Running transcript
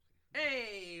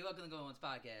welcome to the Going Once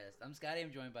podcast. I'm Scotty.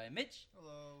 I'm joined by Mitch.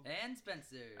 Hello. And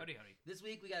Spencer. Howdy, howdy. This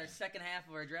week we got our second half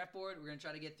of our draft board. We're going to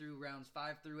try to get through rounds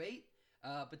 5 through 8.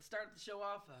 But to start the show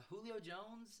off, Julio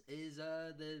Jones is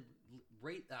the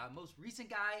most recent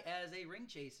guy as a ring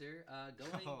chaser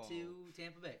going to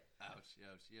Tampa Bay. Ouch.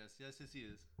 Yes, he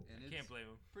is. And I can't blame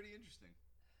him. Pretty interesting.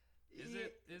 Is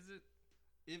it?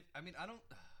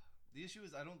 The issue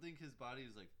is I don't think his body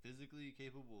is like physically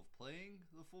capable of playing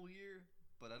the full year,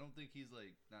 but I don't think he's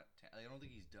I don't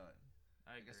think he's done.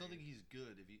 I still think he's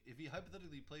good. If he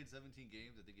hypothetically played 17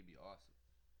 games, I think it'd be awesome.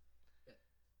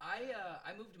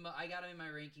 I moved him up. I got him in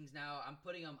my rankings now. I'm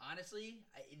putting him, honestly,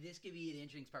 this could be an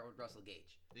interesting part with Russell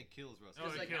Gage. It kills Russell.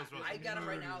 Oh, it kills Russell. I got him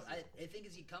right now. I think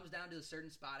as he comes down to a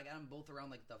certain spot, I got him both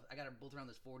around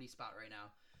this 40 spot right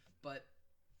now. But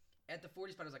at the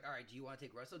 40 spot, I was like, all right, do you want to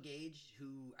take Russell Gage,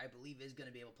 who I believe is going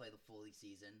to be able to play the full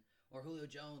season, or Julio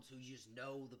Jones, who you just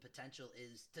know the potential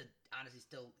is to honestly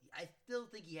I still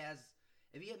think he has,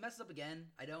 if he messes up again,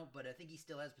 I don't, but I think he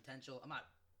still has potential. I'm not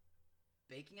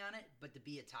banking on it, but to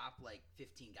be a top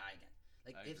 15 guy again.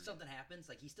 If something happens,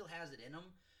 he still has it in him,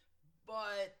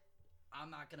 but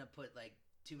I'm not gonna put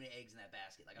too many eggs in that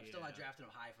basket. I'm still not drafting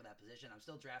him high for that position. I'm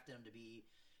still drafting him to be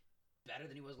better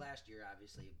than he was last year,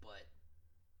 obviously, but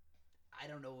I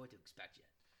don't know what to expect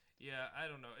yet. Yeah, I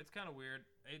don't know. It's kind of weird.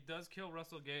 It does kill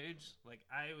Russell Gage.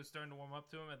 I was starting to warm up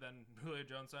to him, and then Julio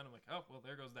Jones signed. I'm like, oh, well,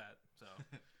 there goes that. So,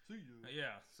 See you.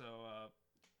 Yeah. So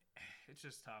it's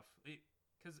just tough.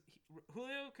 Because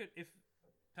Julio could, if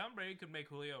Tom Brady could make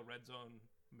Julio a red zone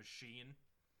machine,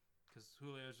 because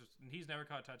Julio's he's never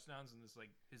caught touchdowns, and this is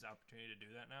his opportunity to do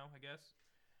that now, I guess.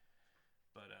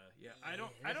 But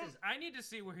I need to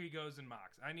see where he goes in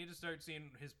mocks. I need to start seeing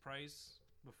his price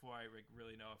before I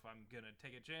really know if I'm gonna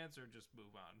take a chance or just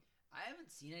move on. I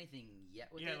haven't seen anything yet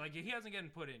with it. He hasn't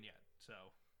gotten put in yet, so.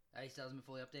 He still hasn't been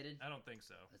fully updated? I don't think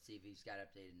so. Let's see if he's got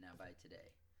updated now by today.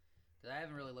 Because I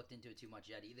haven't really looked into it too much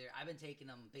yet either. I've been taking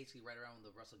them basically right around the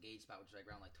Russell Gage spot, which is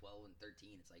around 12 and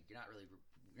 13. It's you're not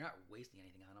wasting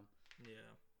anything on them.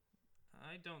 Yeah.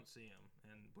 I don't see him,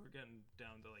 and we're getting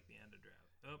down to the end of draft.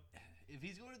 Oh, if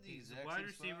he's going to the he's exact wide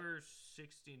same receiver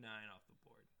 69 off the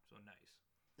board, so nice.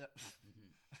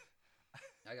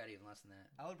 I got even less than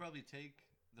that. I would probably take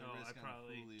the risk on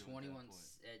Julio 21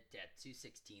 at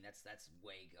 216. That's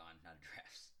way gone out of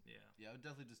drafts. Yeah, I would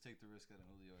definitely just take the risk on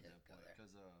Julio at that point because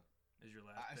is your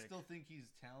last I pick. still think he's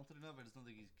talented enough. I just don't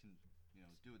think he can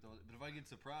do it. But if I get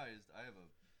surprised, I have a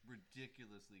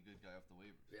ridiculously good guy off the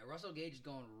waivers. Yeah, Russell Gage is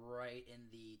going right in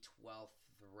the 12th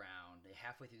round,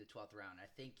 halfway through the 12th round. I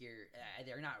think they're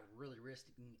not really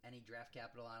risking any draft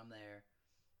capital on him there.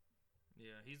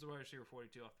 Yeah, he's the wide receiver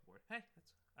 42 off the board. Hey,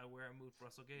 that's where I moved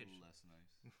Russell Gage. Less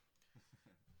nice.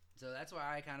 So that's why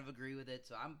I kind of agree with it.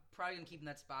 So I'm probably going to keep him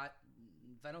that spot.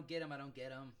 If I don't get him, I don't get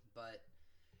him. But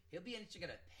he'll be interesting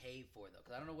to pay for, though,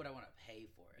 because I don't know what I want to pay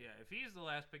for it. Yeah, if he's the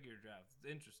last pick of your draft, it's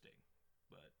interesting.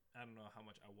 But I don't know how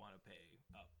much I want to pay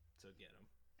up to get him.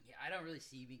 Yeah, I don't really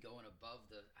see me going above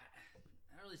the...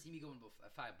 I don't really see me going above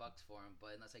 $5 for him,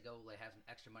 but unless I go have some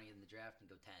extra money in the draft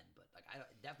and go 10, but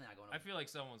definitely not going over. I feel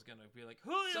like someone's gonna be like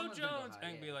Julio Jones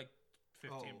and be like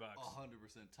 $15. 100%.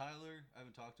 Tyler, I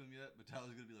haven't talked to him yet, but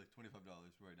Tyler's gonna be like $25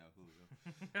 right now, Julio.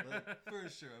 For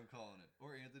sure, I'm calling it.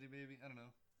 Or Anthony, maybe. I don't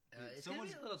know.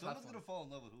 Someone's gonna fall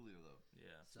in love with Julio though.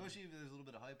 Yeah. Especially if there's a little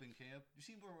bit of hype in camp. You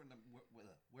see him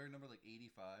wear number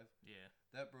 85. Yeah.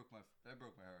 That broke my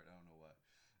heart. I don't know why.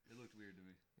 It looked weird to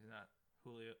me. He's not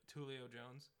Julio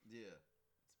Jones. Yeah.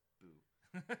 It's boo.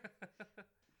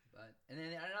 And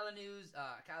then in other news,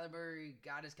 Kyler Murray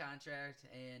got his contract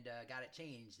and got it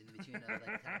changed in between the time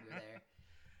we were there.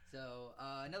 So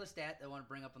another stat that I want to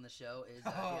bring up on the show is, if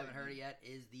you haven't heard it yet,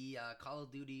 is the Call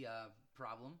of Duty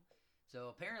problem. So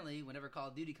apparently, whenever Call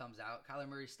of Duty comes out, Kyler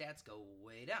Murray's stats go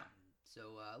way down.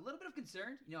 So a little bit of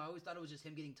concern. I always thought it was just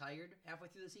him getting tired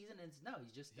halfway through the season, and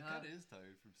he's just... He kind of is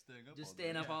tired from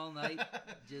staying up all night.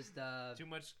 Just too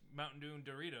much Mountain Dew and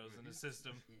Doritos in his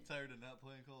system. Yeah. Tired of not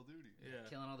playing Call of Duty. Yeah.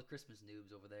 Killing all the Christmas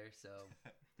noobs over there, so...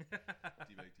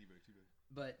 Teabag.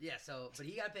 But but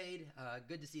he got paid.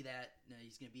 Good to see that.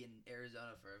 He's going to be in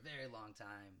Arizona for a very long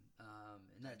time.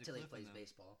 And not until he plays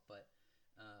baseball, but...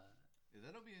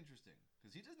 that'll be interesting,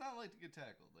 because he does not like to get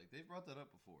tackled. They've brought that up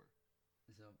before.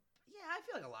 So... Yeah, I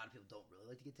feel like a lot of people don't really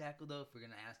like to get tackled, though, if we're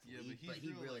going to ask to leave, but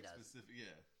he really does. Specific,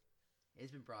 yeah.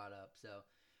 It's been brought up, so...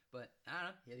 But, I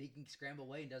don't know. If he can scramble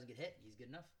away and doesn't get hit, he's good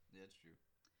enough. Yeah, it's true.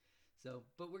 So,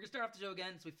 but we're going to start off the show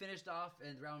again. So, we finished off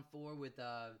in round 4 with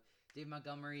David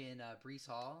Montgomery and Breece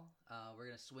Hall. We're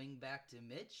going to swing back to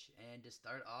Mitch and to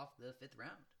start off the 5th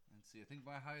round. Let's see. I think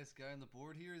my highest guy on the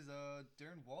board here is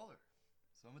Darren Waller.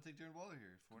 So, I'm going to take Darren Waller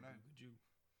here, 4-9. Could you?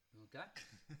 Okay.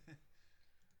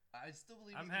 I still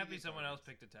believe. I'm happy someone else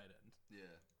picked a tight end.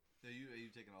 Yeah. Are you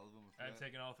taking all of them? I've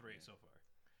taken all 3 so far.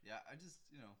 Yeah, I just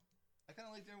I kind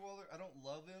of like Darren Waller. I don't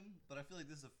love him, but I feel like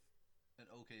this is an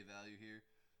okay value here.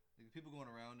 Like, people going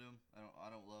around him, I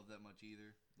don't love that much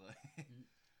either. Like,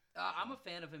 I'm a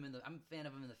fan of him in the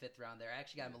 5th round. There, I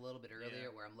actually got him a little bit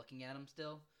earlier, where I'm looking at him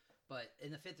still. But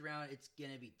in the 5th round, it's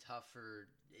gonna be tougher.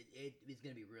 It's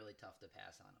gonna be really tough to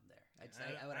pass on him there.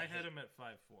 I had him at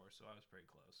 5'4", so I was pretty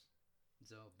close.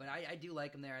 So, but I do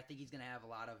like him there. I think he's gonna have a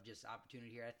lot of just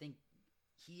opportunity here. I think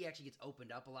he actually gets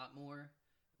opened up a lot more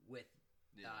with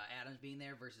Adams being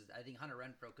there versus I think Hunter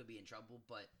Renfrow could be in trouble,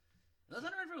 but unless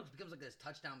Hunter Renfrow becomes like this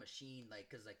touchdown machine, like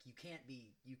because like you can't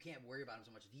worry about him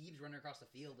so much. If he keeps running across the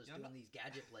field, just doing these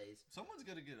gadget plays, someone's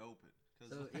gonna get open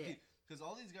because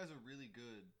all these guys are really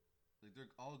good. Like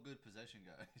they're all good possession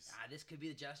guys. This could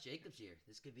be the Josh Jacobs year.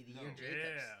 This could be the year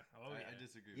Jacobs. Yeah, I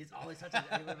disagree. He's always touching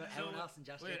everyone else, and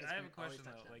Josh Jacobs. I have a question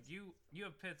though. Like you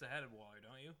have Pitts ahead of Waller,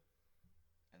 don't you?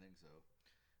 I think so.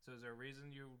 So is there a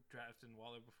reason you drafted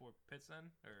Waller before Pitts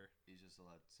then, or he's just a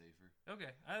lot safer?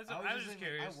 Okay, I was just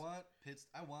curious.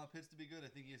 I want Pitts to be good.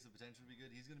 I think he has the potential to be good.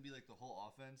 He's going to be like the whole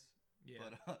offense. Yeah.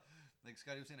 But like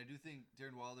Scotty was saying, I do think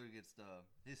Darren Waller gets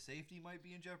his safety might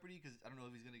be in jeopardy because I don't know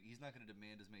if he's not going to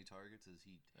demand as many targets as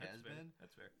he has been.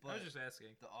 That's fair. But I was just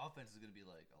asking. The offense is going to be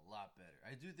like a lot better.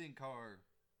 I do think Carr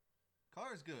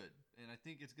is good, and I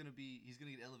think he's going to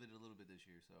get elevated a little bit this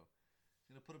year. So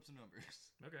he's going to put up some numbers.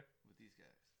 Okay. With these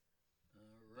guys.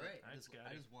 All right. I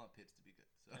just want Pitts to be good.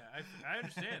 So. Yeah, I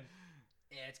understand.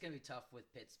 Yeah, it's gonna be tough with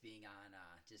Pitts being on.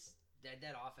 Just that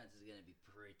offense is gonna be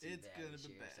pretty bad this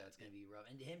year. So it's gonna be rough.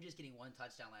 And him just getting 1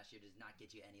 touchdown last year does not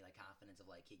get you any like confidence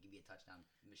of like he can be a touchdown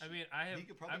machine. I mean,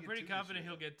 I'm pretty confident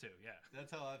he'll get 2. Yeah.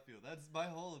 That's how I feel. That's my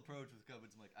whole approach with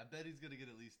Covens. I'm like, I bet he's gonna get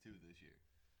at least 2 this year.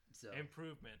 So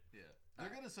improvement. Yeah,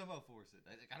 they're gonna somehow force it.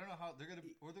 I don't know how they're gonna.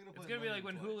 Or they're gonna. It's gonna be like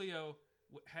when Julio.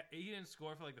 He didn't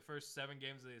score for like the first 7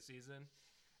 games of the season,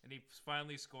 and he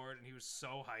finally scored, and he was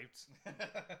so hyped.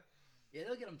 Yeah,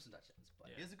 they'll get him some touchdowns.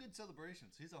 But he has a good celebration.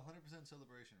 So he's 100%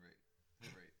 celebration rate.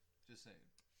 Just saying.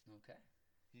 Okay.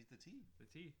 He's the T. The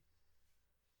T.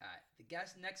 All right.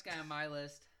 Next guy on my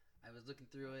list, I was looking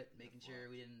through it, making sure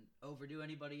we didn't overdo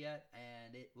anybody yet,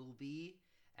 and it will be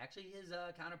actually his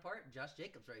counterpart, Josh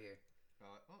Jacobs, right here. I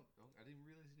didn't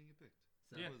realize he didn't get picked.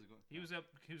 So he was up.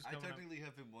 I technically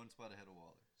have him 1 spot ahead of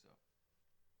Waller. So.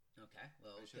 Okay.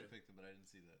 Well, I should have picked him, but I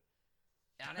didn't see that.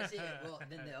 Honestly, well,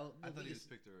 then I thought he was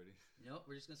picked already. No,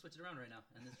 we're just gonna switch it around right now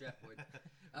in this draft board.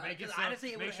 Make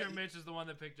sure Mitch is the one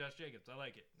that picked Josh Jacobs. I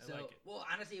like it. Well,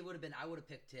 honestly, I would have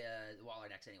picked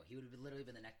Waller next anyway. He would have literally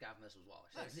been the next guy from this was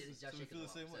Waller. So nice. it's Josh Jacobs. We feel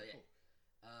the same way. So, yeah.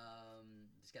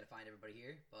 Cool. Just gotta find everybody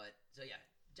here, but so yeah,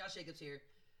 Josh Jacobs here.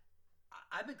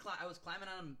 I was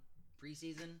climbing on him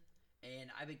preseason.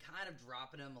 And I've been kind of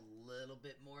dropping him a little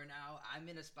bit more now. I'm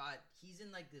in a spot. He's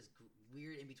in like this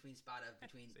weird in between spot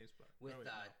with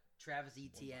Travis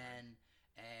Etienne,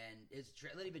 and it's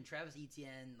literally been Travis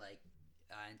Etienne, like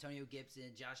Antonio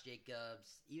Gibson, Josh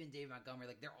Jacobs, even David Montgomery.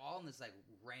 Like they're all in this like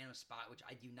random spot, which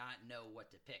I do not know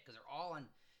what to pick because they're all on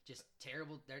just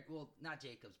terrible. Not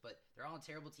Jacobs, but they're all on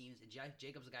terrible teams. And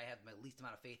Jacobs, the guy I have the least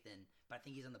amount of faith in, but I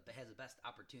think has the best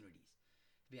opportunities.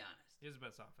 To be honest, he has the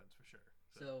best offense for sure.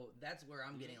 So that's where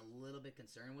I'm getting a little bit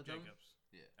concerned with Jacobs.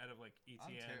 him. Yeah. Out of like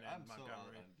Etienne and Montgomery. I'm so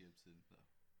out on Gibson though.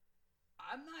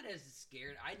 I'm not as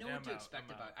scared. I know what to expect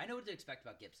about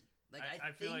Gibson. Like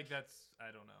I feel like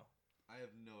I don't know. I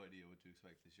have no idea what to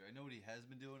expect this year. I know what he has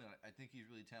been doing, and I think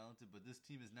he's really talented. But this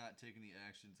team is not taking the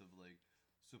actions of like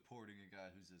supporting a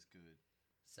guy who's this good.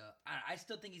 So I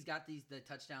still think he's got the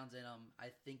touchdowns in him.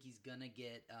 I think he's gonna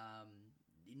get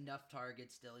enough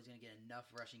targets. Still, he's gonna get enough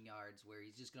rushing yards where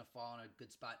he's just gonna fall in a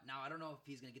good spot. Now I don't know if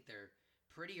he's gonna get there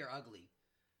pretty or ugly,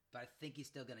 but I think he's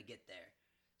still gonna get there.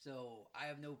 So I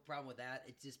have no problem with that.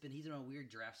 It's just been he's in a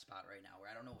weird draft spot right now where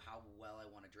I don't know how well I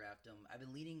want to draft him. I've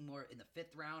been leaning more in the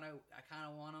 5th round. I kind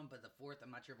of want him, but the 4th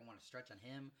I'm not sure if I want to stretch on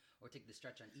him or take the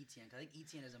stretch on Etienne because I think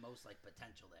Etienne has the most like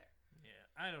potential there. Yeah,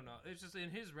 I don't know. It's just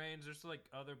in his range. There's like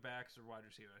other backs or wide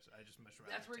receivers. I just much rather.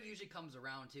 That's where it usually comes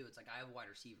around too. It's like I have wide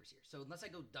receivers here, so unless I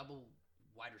go double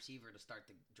wide receiver to start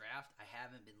the draft, I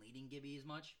haven't been leading Gibby as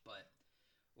much.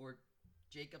 Or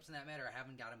Jacobs in that matter, I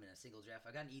haven't got him in a single draft.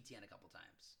 I got an Etienne a couple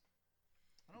times.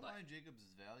 I don't mind Jacobs'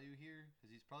 value here because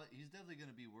he's definitely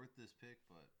going to be worth this pick,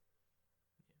 but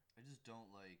I just don't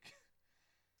like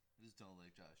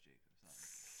Josh Jacobs.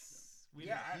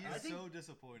 He's so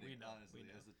disappointing, honestly,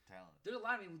 as a talent. There's a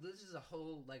lot. I mean, this is a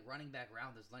whole like running back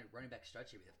round. There's like running back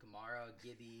stretch here. We have Kamara,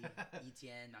 Gibby,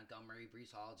 Etienne, Montgomery,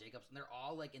 Breece Hall, Jacobs, and they're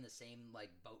all like in the same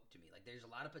like boat to me. Like, there's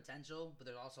a lot of potential, but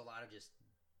there's also a lot of just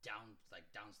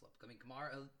downslope. I mean,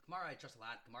 Kamara I trust a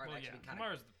lot. Kamara Well, actually yeah, kind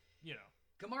of. Kamara's,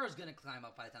 Kamara's going to climb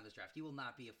up by the time of this draft. He will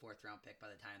not be a 4th round pick by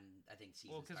the time I think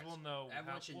season well, because starts. we'll know.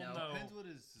 Everyone should know. Depends what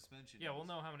his suspension. Yeah, is. we'll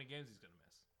know how many games he's gonna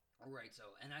miss. Right.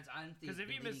 So, and I'm Because if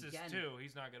he misses 2,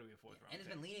 he's not gonna be a 4th round. And it's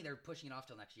been leaning. They're pushing it off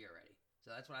till next year already.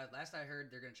 So that's what last I heard.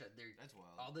 They're going to. That's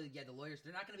wild. All the lawyers.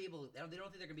 They're not going to be able. They don't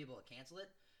think they're going to be able to cancel it.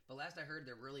 But last I heard,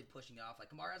 they're really pushing it off. Like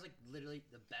Kamara's like literally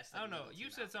the best. I don't know. You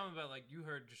said something about like you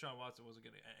heard Deshaun Watson wasn't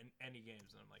gonna any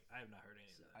games, and I'm like, I have not heard any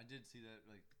of that. I did see that.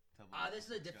 Like, this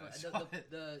is a different.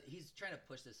 He's trying to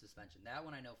push the suspension. That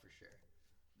one I know for sure.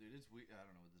 Dude, it's weird. I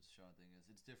don't know what the Deshaun thing is.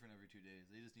 It's different every 2 days.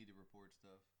 They just need to report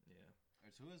stuff. Yeah. All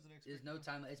right, so who has the next? There's no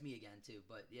time. It's me again too.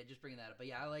 But yeah, just bringing that up. But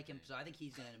yeah, I like him. So I think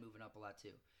he's gonna end up moving up a lot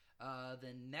too.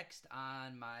 The next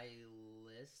on my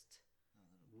list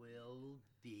will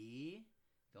be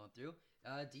going through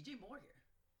DJ Moore here.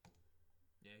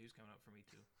 Yeah, he's coming up for me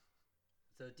too.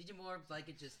 So DJ Moore, like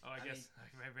it just. Oh, I guess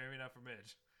maybe not for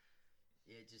Midge.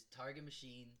 Yeah, just target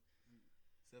machine.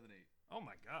 7-8. Oh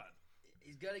my God.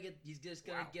 He's just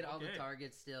gonna get all the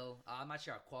targets still. I'm not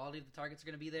sure how quality of the targets are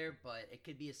gonna be there, but it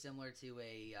could be similar to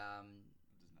a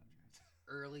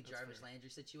early Jarvis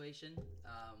Landry situation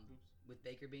with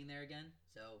Baker being there again.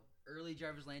 So early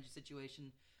Jarvis Landry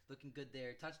situation looking good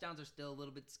there. Touchdowns are still a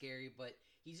little bit scary, but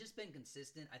he's just been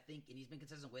consistent, I think, and he's been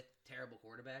consistent with terrible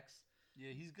quarterbacks.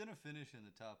 Yeah, he's gonna finish in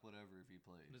the top whatever if he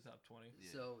plays. The top 20.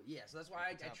 Yeah. So that's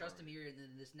why I trust him here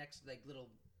in this next little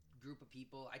group of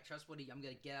people. I trust what I'm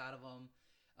gonna get out of him.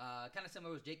 Kind of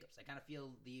similar with Jacobs. I kind of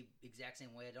feel the exact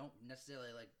same way. I don't necessarily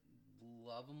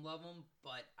love him,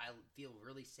 but I feel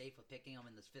really safe with picking him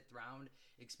in this 5th round,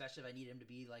 especially if I need him to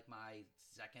be like my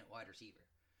second wide receiver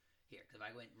here. Because if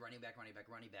I went running back,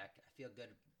 I feel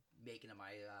good making him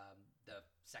my the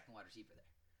second wide receiver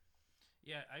there.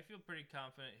 Yeah, I feel pretty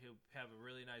confident he'll have a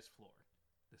really nice floor.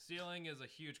 The ceiling is a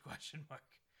huge question mark.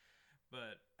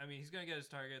 But, I mean, he's going to get his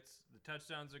targets. The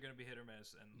touchdowns are going to be hit or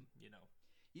miss. And, you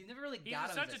never really he's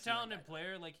got him such a talented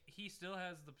player. Like, he still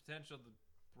has the potential to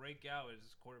break out as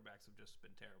his quarterbacks have just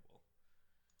been terrible.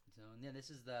 So, yeah, this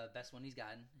is the best one he's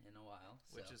gotten in a while.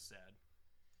 Which is sad.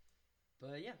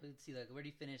 But, yeah, let's see. Where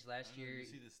did he finish last year? You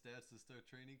see the stats to start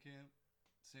training camp?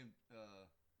 Same,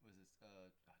 what is it?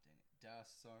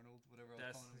 Das Arnold, whatever I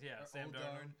was calling him. Yeah, Sam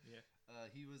Darnold. Yeah.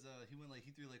 He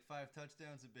threw 5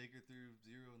 touchdowns and Baker threw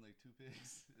 0 and 2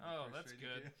 picks. Oh, that's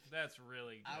good. Camp. That's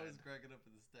really good. I was cracking up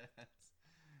at the stats.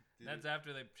 Dude, that's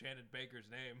after they chanted Baker's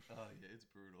name. Oh yeah, it's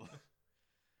brutal.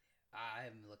 I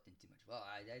haven't looked into too much. Well,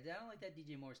 I don't like that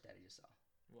DJ Moore stat I just saw.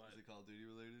 What? Is it Call of Duty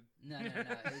related? No. It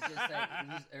was just it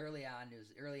was early on. It was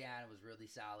really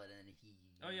solid, and he.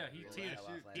 Oh yeah, he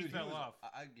really fell off.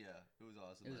 Yeah, it was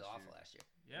awesome. It was awful last year.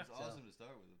 Yeah, it was awesome to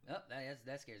start with. Oh,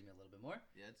 that scares me a little bit more.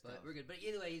 Yeah, it's but tough. we're good. But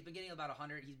either way, he's been getting about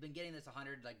 100. He's been getting this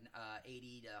 100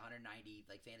 80 to 190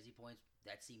 fantasy points.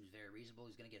 That seems very reasonable.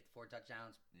 He's going to get 4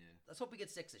 touchdowns. Yeah. Let's hope we get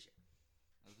 6 this year.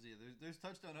 There's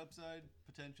touchdown upside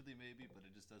potentially maybe, but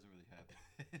it just doesn't really happen.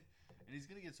 And he's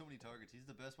gonna get so many targets. He's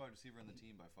the best wide receiver on the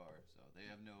team by far. So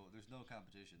there's no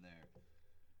competition there.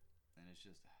 And it's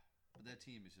just, but that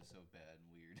team is just so bad and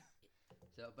weird.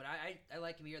 So, but I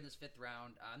like him here in this 5th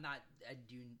round. I'm not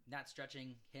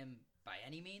stretching him by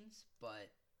any means,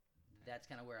 but that's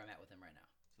kind of where I'm at with him right now.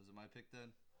 So is it my pick then?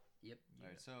 Yep. All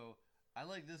right. So I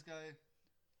like this guy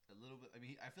a little bit. I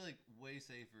mean, I feel like way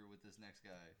safer with this next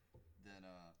guy than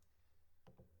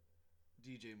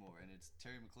DJ Moore, and it's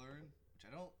Terry McLaurin, which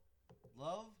I don't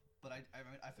love, but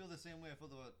I feel the same way I felt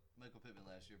about Michael Pittman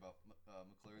last year about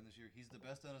McLaurin this year. He's the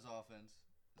best on his offense.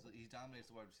 He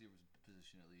dominates the wide receiver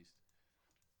position at least,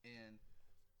 and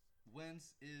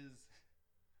Wentz is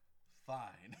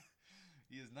fine.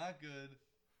 He is not good.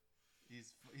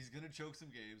 He's gonna choke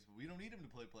some games, but we don't need him to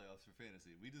play playoffs for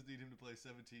fantasy. We just need him to play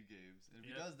 17 games, and if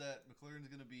he does that, McLaurin's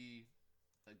gonna be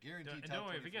a guaranteed top 24. Don't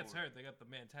worry, if he gets hurt, they got the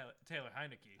man Taylor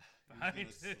Heineke behind.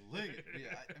 He's gonna sling it.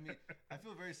 Yeah, I mean, I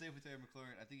feel very safe with Terry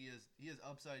McLaurin. I think he has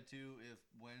upside too if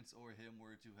Wentz or him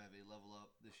were to have a level up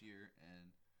this year,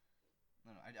 and I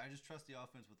don't know. I just trust the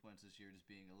offense with Wentz this year just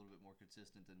being a little bit more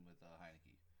consistent than with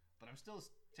Heineke. But I'm still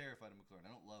terrified of McLaurin.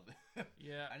 I don't love it.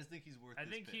 Yeah, I just think he's worth. I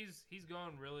think pick. he's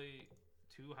going really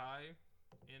too high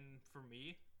for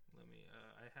me. Let me.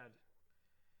 I had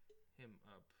him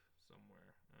up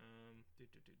somewhere.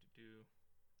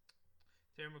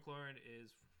 Terry McLaurin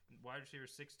is wide receiver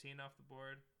 16 off the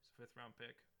board. He's a 5th round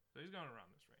pick, so he's going around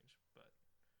this range. But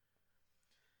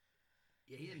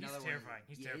yeah, he's another terrifying.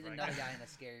 He's terrifying. He's another guy in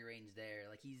the scary range there.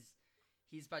 Like he's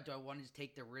about. Do I want to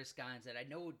take the risk on? That I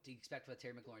know what to expect with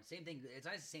Terry McLaurin. Same thing. It's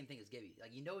not the same thing as Gibby.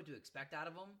 Like you know what to expect out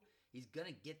of him. He's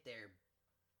gonna get there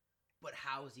But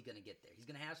how is he going to get there? He's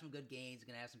going to have some good games. He's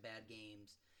going to have some bad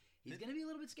games. He's going to be a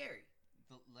little bit scary.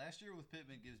 The last year with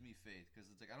Pittman gives me faith because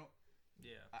it's like I don't.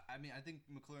 Yeah. I mean, I think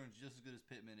McLaurin's just as good as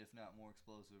Pittman, if not more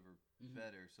explosive or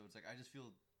better. So it's like I just feel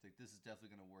like this is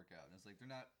definitely going to work out. And it's like they're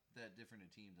not that different in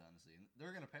teams, honestly. And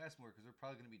they're going to pass more because they're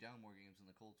probably going to be down more games than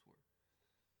the Colts were.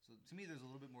 So to me, there's a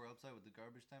little bit more upside with the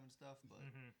garbage time and stuff. But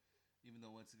even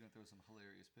though Wentz is going to throw some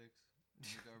hilarious picks in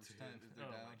the garbage time if they're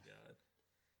down. Oh my god.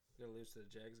 Gonna lose to the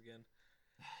Jags again.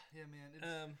 Yeah, man.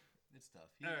 It's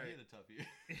tough. He right. had a tough year.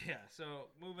 Yeah,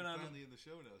 so moving on. Finally in the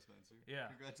show now, Spencer.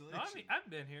 Yeah. Congratulations. No, I mean, I've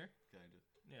been here. Kind of.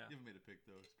 Yeah. You haven't made a pick,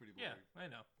 though. It's pretty boring. Yeah,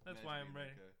 I know. That's why I'm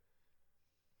ready.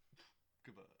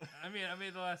 Goodbye. I mean, I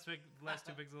made the last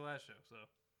two picks of the last show, so.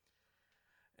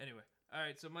 Anyway. All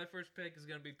right, so my first pick is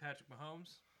going to be Patrick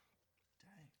Mahomes.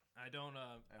 Dang. I don't...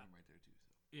 I have him right there, too.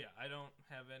 So. Yeah, I don't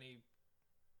have any...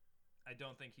 I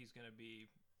don't think he's going to be...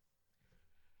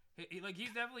 He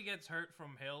definitely gets hurt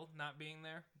from Hill not being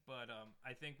there, but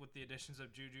I think with the additions of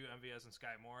Juju, MVS, and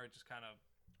Sky Moore, it just kind of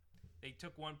they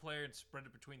took one player and spread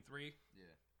it between three.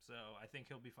 Yeah. So I think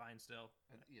he'll be fine still.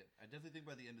 I definitely think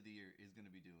by the end of the year he's going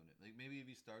to be doing it. Like maybe if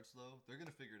he starts slow, they're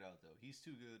going to figure it out though. He's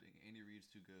too good, and Andy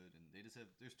Reid's too good, and they just have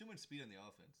there's too much speed on the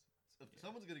offense. So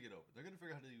someone's going to get over. They're going to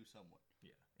figure out how to use someone.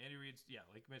 Yeah, Andy Reid's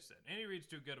like Mitch said, Andy Reid's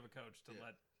too good of a coach to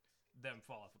let them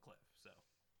fall off a cliff. So.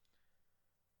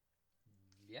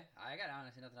 Yeah, I got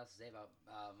honestly nothing else to say about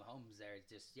Mahomes there.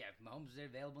 It's just, if Mahomes is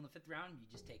available in the 5th round, you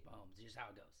just take Mahomes. It's just how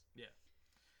it goes. Yeah.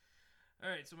 All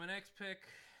right, so my next pick,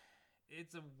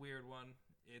 it's a weird one.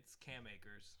 It's Cam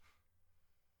Akers.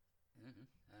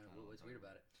 I don't know what's weird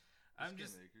about it. Cam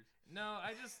Akers? No,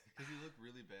 I just... Because he looked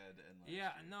really bad to end last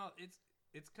year. No, it's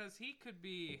because he could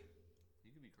be... He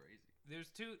could be crazy.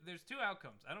 There's two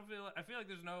outcomes. I feel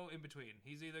like there's no in between.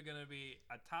 He's either going to be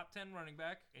a top 10 running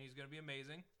back, and he's going to be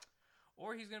amazing,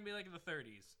 or he's going to be like in the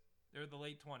 30s or the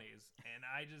late 20s. And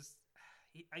I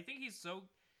think he's so...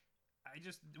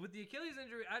 with the Achilles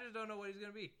injury, I just don't know what he's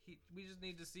going to be. We just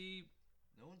need to see...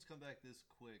 No one's come back this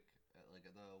quick. Like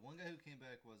the one guy who came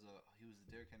back was he was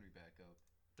the Derrick Henry backup.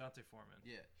 Dante Foreman.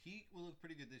 Yeah, he will look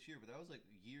pretty good this year, but that was like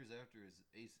years after his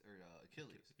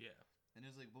Achilles. Yeah. And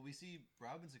it's like, but we see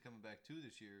Robinson coming back too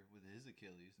this year with his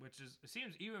Achilles, it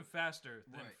seems even faster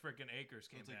than right. frickin' Akers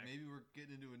came back. Like maybe we're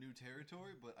getting into a new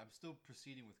territory, but I'm still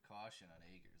proceeding with caution on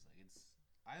Akers. Like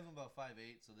I have him about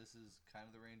 5'8", so this is kind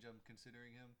of the range I'm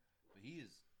considering him. But he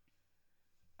is.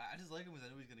 I just like him because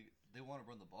I know he's gonna. They want to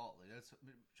run the ball. Like that's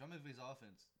Sean McVay's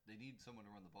offense. They need someone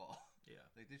to run the ball. Yeah.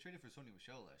 Like they traded for Sony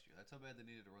Michel last year. That's how bad they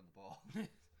needed to run the ball.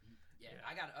 Yeah,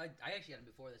 I actually got him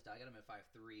before this. I got him at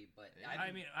 5'3", but I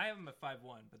mean, I have him at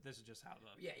 5'1", but this is just how the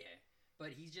yeah.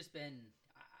 But he's just been.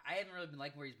 I haven't really been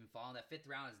liking where he's been falling. That 5th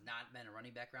round has not been a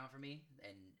running back round for me,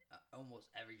 and almost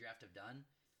every draft I've done.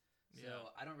 So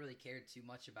I don't really care too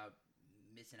much about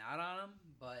missing out on him.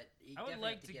 But I would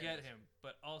like to get him,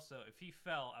 but also if he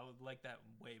fell, I would like that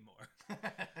way more.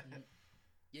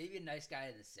 Yeah, you'd be a nice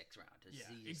guy in the 6th round to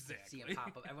see him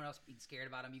pop up. Everyone else being scared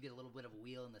about him. You get a little bit of a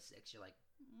wheel in the 6th. You're like,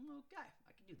 okay,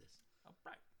 I can do this. All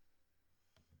right.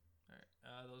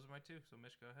 Those are my two. So,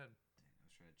 Mitch, go ahead. Dang, I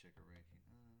was trying to check our ranking.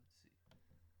 Let's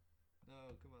see.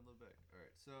 No, come on, look back. All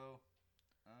right, so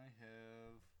I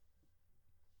have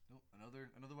another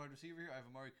wide receiver here. I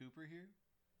have Amari Cooper here.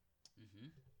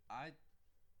 Mm-hmm. I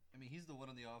mean, he's the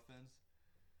one on the offense.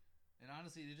 And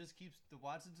honestly, it just keeps the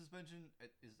Watson suspension.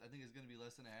 I think is going to be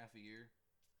less than a half a year,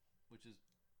 which is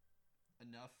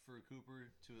enough for Cooper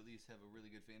to at least have a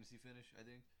really good fantasy finish. I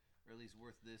think, or at least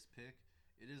worth this pick.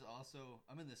 It is also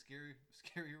I'm in the scary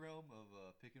realm of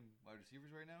picking wide receivers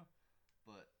right now,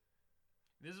 but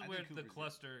this is where the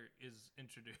cluster is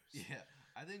introduced. Yeah,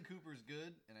 I think Cooper's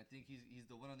good, and I think he's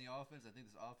the one on the offense. I think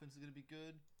this offense is going to be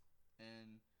good,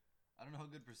 and I don't know how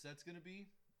good Brissett's going to be.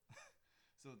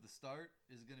 So the start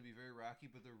is going to be very rocky,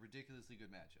 but they're ridiculously good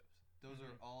matchups. Those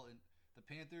are all in. The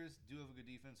Panthers do have a good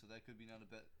defense, so that could be not a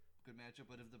good matchup.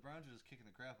 But if the Browns are just kicking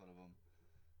the crap out of them,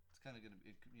 it's kind of going to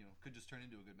could just turn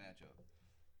into a good matchup.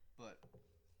 But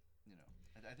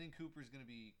I think Cooper's going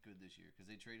to be good this year because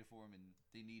they traded for him and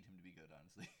they need him to be good.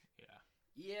 Honestly.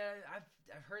 Yeah,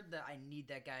 I've heard that I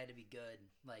need that guy to be good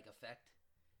effect.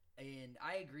 And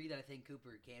I agree that I think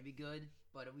Cooper can be good,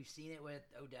 but we've seen it with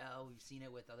Odell. We've seen it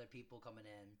with other people coming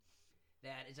in.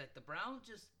 That it's like the Browns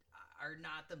just are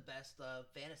not the best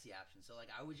fantasy option. So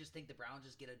I would just think the Browns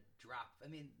just get a drop. I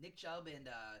mean, Nick Chubb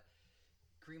and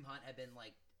Kareem Hunt have been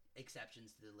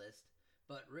exceptions to the list,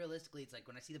 but realistically, it's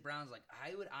when I see the Browns,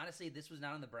 I would honestly, if this was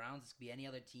not on the Browns, this could be any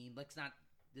other team. Let's not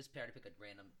this pair to pick a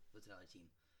random. What's another team?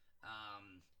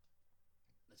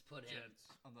 Let's put him.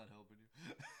 Jets. I'm not helping you.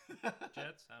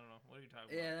 Jets? I don't know. What are you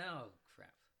talking about? Yeah, no,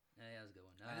 crap. Yeah, that was a good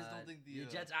one. I just don't think the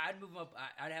Jets. I'd move him up.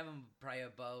 I'd have him probably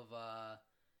above.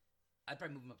 I'd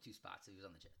probably move him up 2 spots if he was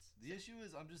on the Jets. The issue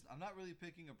is I'm not really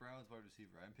picking a Browns wide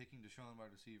receiver. I'm picking Deshaun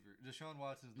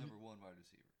Watson's number 1 wide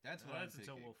receiver. That's what I'm picking.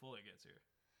 Until Will Fuller gets here.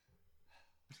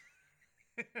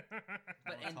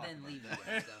 And then leave him.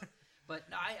 So. But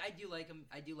no, I do like him.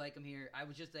 I do like him here. I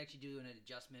was just actually doing an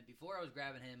adjustment before I was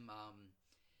grabbing him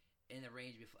in the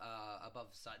range above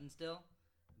Sutton still,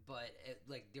 but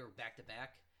they were back to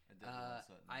back.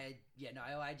 I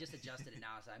just adjusted it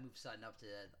now, so I moved Sutton up to.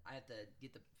 I have to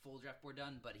get the full draft board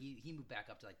done, but he moved back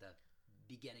up to like the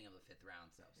beginning of the 5th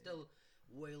round, so still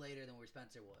way later than where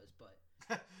Spencer was. But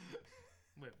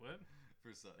wait, what?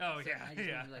 For Sutton. Oh so yeah, I just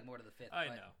moved like more to the 5th.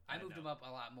 I know. I moved him up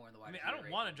a lot more in the wide. I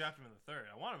don't want to draft him in the 3rd.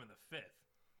 I want him in the 5th.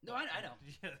 No, I know.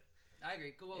 Yeah. I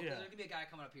agree. Cool. Because there's gonna be a guy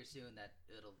coming up here soon that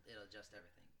it'll adjust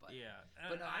everything. But yeah,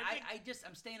 but no,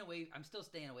 I'm staying away. I'm still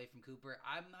staying away from Cooper.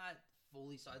 I'm not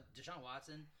fully. Deshaun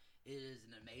Watson is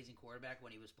an amazing quarterback when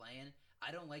he was playing.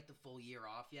 I don't like the full year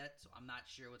off yet, so I'm not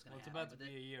sure what's gonna happen. It's about to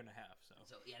be a year and a half.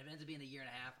 So yeah, it ends up being a year and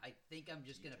a half. I think I'm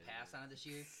just gonna pass on it this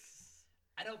year.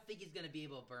 I don't think he's gonna be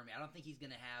able to burn me. I don't think he's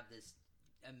gonna have this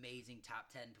amazing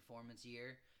top 10 performance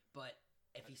year, but.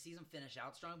 If he sees him finish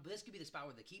out strong, but this could be the spot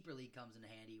where the keeper league comes into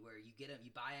handy, where you get him,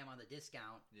 you buy him on the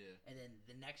discount, and then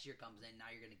the next year comes in. Now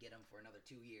you're going to get him for another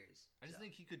 2 years. I just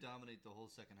think he could dominate the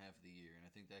whole second half of the year, and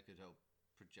I think that could help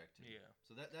project him. Yeah.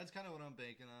 So that's kind of what I'm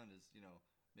banking on is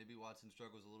maybe Watson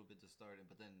struggles a little bit to start him,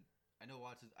 but then I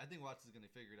think Watson's going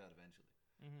to figure it out eventually.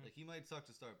 Mm-hmm. Like he might suck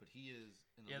to start, but he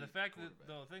is. The fact that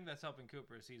the thing that's helping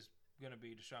Cooper is he's going to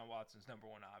be Deshaun Watson's number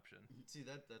 1 option. See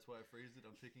that's why I phrased it.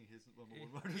 I'm picking his number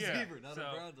 1 wide receiver, not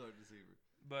a Browns wide receiver.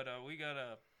 But we got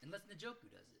unless Njoku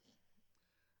does it.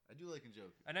 I do like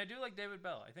Njoku, and I do like David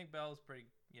Bell. I think Bell's pretty.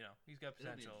 He's got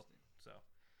potential. So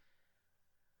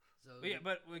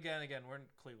but again, we're in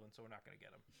Cleveland, so we're not going to get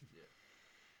him. Yeah.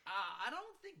 I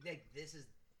don't think that this is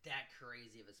that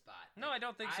crazy of a spot. No, I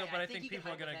don't think so. But I think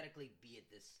people are going to hypothetically be at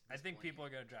this I think point people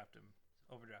are going to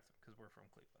overdraft him because we're from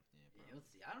Cleveland. Yeah, let's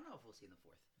see. I don't know if we'll see in the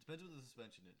 4th. Depends what the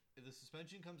suspension is. If the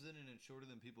suspension comes in and it's shorter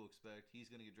than people expect, he's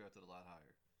going to get drafted a lot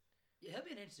higher. Yeah, he'll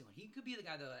be an interesting one. He could be the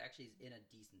guy that actually is in a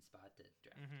decent spot to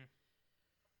draft. Mm-hmm.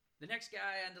 The next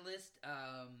guy on the list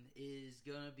is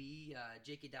going to be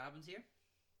J.K. Dobbins here.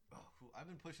 Oh, I've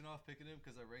been pushing off picking him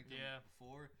because I ranked him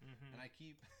before, and I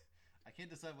can't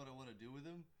decide what I want to do with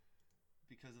him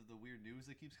because of the weird news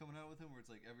that keeps coming out with him, where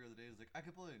it's like every other day is like I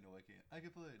can play, no I can't. I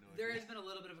can play, no I can't. There has been a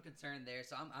little bit of a concern there,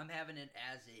 so I'm having it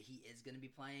as he is going to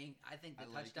be playing. I think the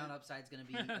touchdown upside is going to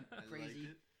be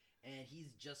crazy, and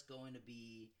he's just going to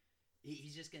be.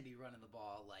 He's just going to be running the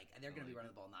ball they're going to be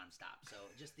running the ball nonstop. So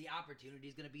just the opportunity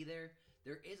is going to be there.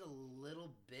 There is a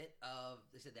little bit of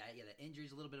they said that the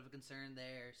injury's a little bit of a concern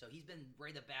there. So he's been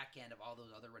right at the back end of all those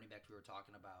other running backs we were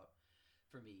talking about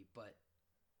for me. But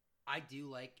I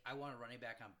want a running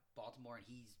back on Baltimore, and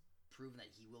he's proven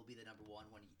that he will be the number 1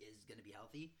 when he is going to be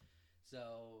healthy.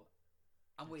 So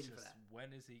I'm waiting for that. When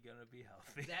is he going to be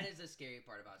healthy? That is the scary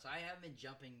part about it. So I haven't been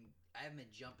jumping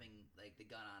like the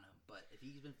gun on him, but if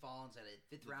he's been falling at the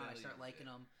 5th round, I start liking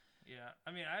him. Yeah,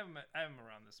 I mean, I have him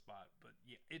around this spot, but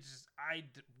yeah, it's just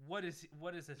what is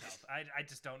his health? I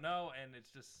just don't know, and it's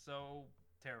just so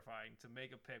terrifying to make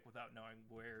a pick without knowing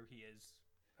where he is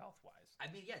health wise.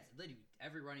 I mean, yes, literally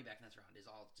every running back in this round is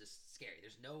all just scary.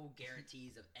 There's no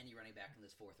guarantees of any running back in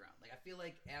this 4th round. Like I feel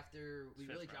like after we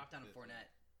really dropped down to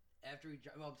Fournette. I'm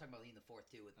talking about in the 4th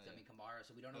too with Kamara,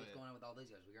 so we don't know what's going on with all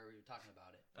these guys. We were talking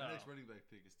about it. Our next running back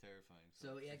pick is terrifying.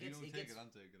 So yeah, if you don't take it,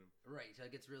 I'm taking him. Right, so it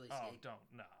gets really. Don't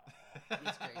no. It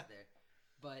gets crazy there,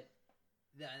 but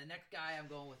the next guy I'm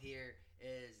going with here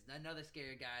is another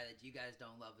scary guy that you guys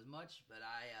don't love as much, but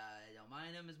I don't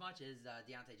mind him as much as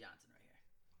Deontay Johnson right here.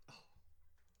 Oh.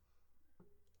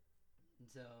 And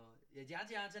so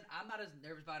Deontay Johnson, I'm not as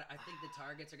nervous about it. I think the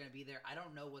targets are going to be there. I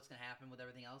don't know what's going to happen with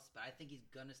everything else, but I think he's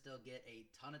going to still get a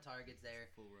ton of targets there.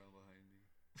 Full round behind me.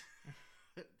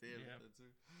 Damn it,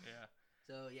 Spencer. Yeah.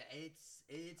 So yeah, it's.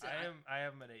 I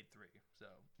have him at 8-3.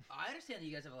 So I understand that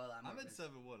you guys have a lot. I'm at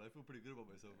 7-1. I feel pretty good about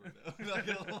myself right now. I'm not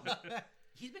gonna lie.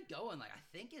 He's been going I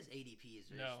think his ADP is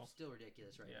still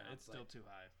ridiculous right now. Yeah, it's still too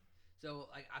high.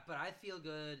 So but I feel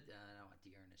good. I don't want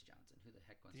Dearness Johnson. Who the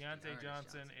heck wants Deontay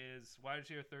Johnson is wide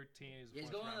receiver 13. He's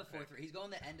going in the 4th. He's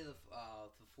going the end of the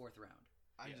 4th round.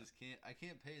 I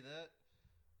can't pay that.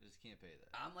 I just can't pay that.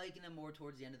 I'm liking him more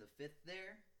towards the end of the 5th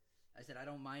there. I said I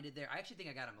don't mind it there. I actually think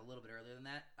I got him a little bit earlier than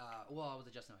that. I was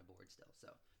adjusting my board still.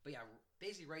 So, but yeah,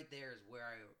 basically right there is where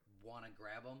I want to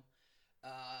grab him.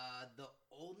 The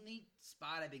only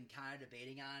spot I've been kind of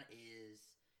debating on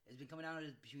has been coming down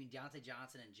between Deontay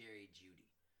Johnson and Jerry Jeudy.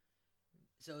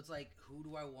 So it's like, who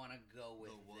do I want to go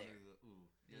with The one there? or the ooh.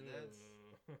 Yeah, that's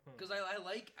Because I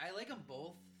like them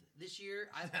both this year.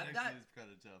 I'm that not. actually is kind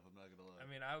of tough. I'm not gonna lie. I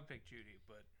mean, I would pick Judy,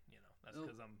 but that's Oh,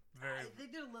 because I'm very. I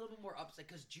think they're a little bit more upset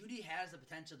because Judy has the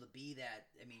potential to be that.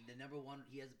 I mean, the number one.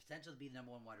 He has the potential to be the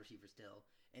number one wide receiver still,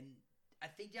 and I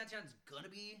think Deontay Johnson's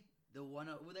gonna be the one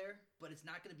over there, but it's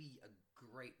not gonna be a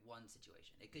great one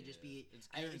situation. It could just be. It's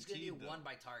gonna be a one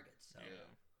by targets. So. Yeah.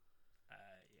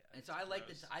 And so I like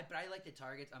but I like the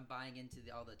targets. I'm buying into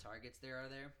all the targets there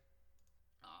are there.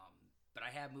 But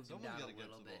I have moved him down a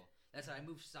little bit. That's why I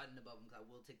moved Sutton above him because I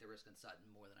will take the risk on Sutton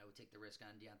more than I would take the risk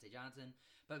on Deontay Johnson.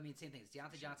 But I mean, same thing. It's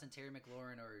Deontay Johnson, Terry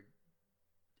McLaurin, or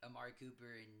Amari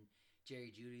Cooper and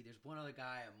Jerry Jeudy. There's one other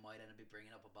guy I might end up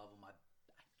bringing up above him. I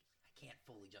can't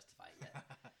fully justify it yet.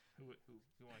 Who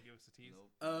you want to give us a tease?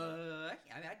 Nope.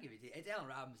 I'd give it. It's Allen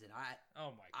Robinson.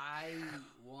 Oh my! I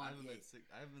want.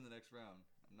 I have him in the next round.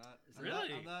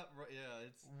 Really? I'm not. Yeah,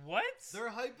 it's what?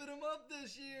 They're hyping him up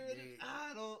this year. And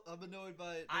I'm annoyed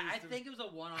by it. I think it was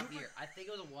a one-off year.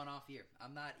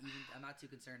 I'm not too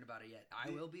concerned about it yet.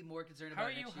 I will be more concerned about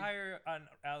it next year. How are you higher on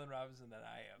Allen Robinson than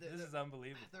I am? This is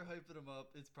unbelievable. They're hyping him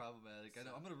up. It's problematic. I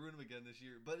know. I'm gonna ruin him again this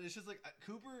year. But it's just like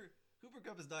Cooper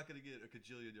Kupp is not going to get a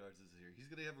cajillion yards this year. He's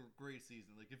going to have a great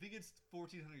season. Like, if he gets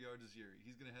 1,400 yards this year,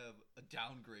 he's going to have a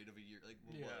downgrade of a year. Like,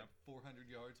 what, 400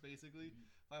 yards, basically?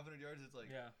 500 yards, it's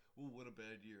like, ooh, what a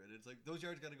bad year. And it's like, those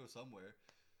yards got to go somewhere.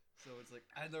 So it's like,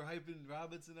 and they're hyping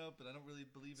Robinson up, and I don't really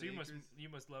believe in Akers. You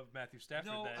must love Matthew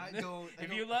Stafford then. I don't. If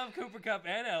you love Cooper Kupp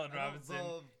and Allen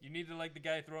Robinson, you need to like the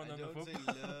guy throwing them the football.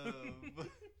 I don't say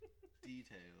love.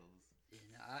 Details.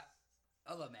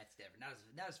 I love Matthew Stafford.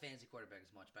 Not as fantasy quarterback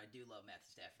as much, but I do love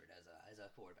Matthew Stafford as a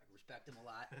quarterback. Respect him a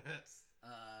lot.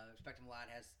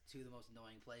 Has two of the most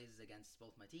annoying plays against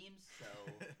both my teams, so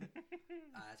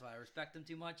that's why I respect him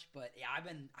too much. But yeah, I've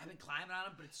been climbing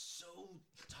on him, but it's so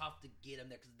tough to get him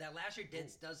there because that last year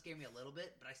does scare me a little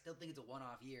bit. But I still think it's a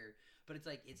one-off year. But it's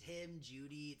like it's him,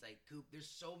 Judy, it's like Coop. There's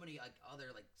so many like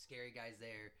other like scary guys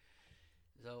there.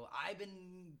 So I've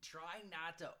been trying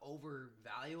not to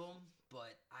overvalue him,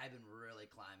 but I've been really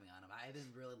climbing on him. I've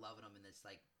been really loving him in this.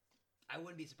 Like, I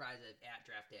wouldn't be surprised if at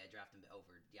draft day I draft him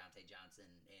over Deontay Johnson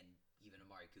and even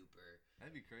Amari Cooper.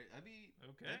 That'd be great. That'd be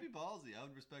ballsy. I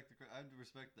would respect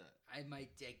that. I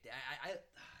might take that. I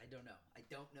don't know. I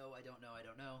don't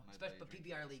know. Especially, but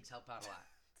PPR leagues help out a lot.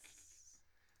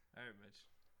 All right, Mitch.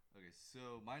 Okay,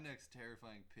 so my next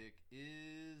terrifying pick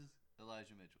is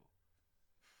Elijah Mitchell.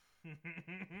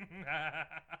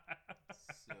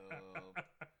 So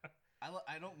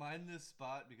I don't mind this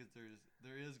spot because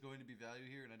there is going to be value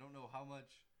here, and I don't know how much.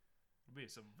 There'll be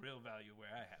some real value where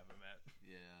I have him at.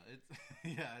 Yeah,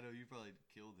 yeah. I know you probably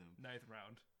killed him. 9th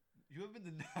round. You have been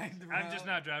the 9th round. I'm just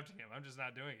not drafting him. I'm just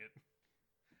not doing it.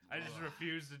 I just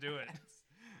refuse to do it.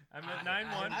 I'm at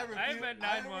 9-1. I'm at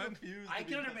 9-1. I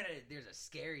can admit it. There's a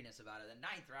scariness about it. The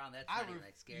 9th round, that's not even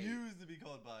that scary. I refuse to be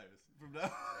called biased from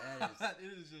now on.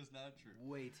 It is just not true.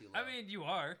 Way too low. I mean, you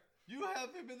are. You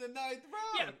have him in the 9th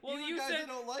round. Yeah, well, even you guys said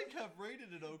I don't like have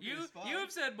rated it okay. You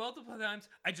have said multiple times,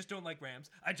 I just don't like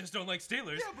Rams. I just don't like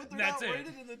Steelers. Yeah, but they're that's not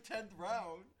rated in the 10th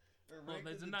round. Well,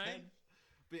 there's a 9.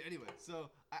 But anyway,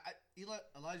 so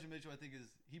Elijah Mitchell, I think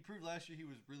he proved last year he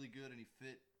was really good and he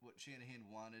fit what Shanahan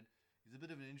wanted. He's a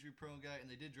bit of an injury-prone guy, and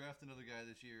they did draft another guy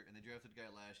this year, and they drafted a guy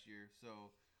last year.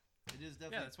 So it is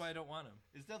definitely. Yeah, that's why I don't want him.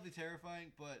 It's definitely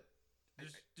terrifying, but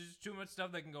there's too much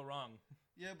stuff that can go wrong.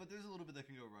 Yeah, but there's a little bit that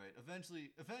can go right.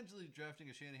 Eventually, drafting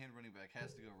a Shanahan running back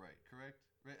has to go right. Correct?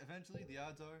 Right? Eventually, the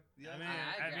odds are. I mean,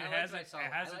 it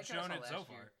hasn't shown it so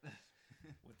far.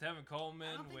 With Tevin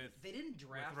Coleman, they didn't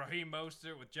draft with Raheem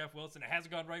Mostert, with Jeff Wilson, it hasn't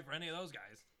gone right for any of those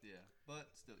guys. Yeah, but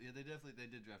still, they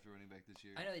did draft a running back this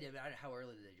year. I know they did, but how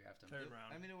early did they draft him? 3rd round.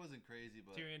 I mean, it wasn't crazy,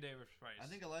 but Tyrion Davis-Price. I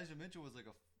think Elijah Mitchell was like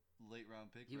a late round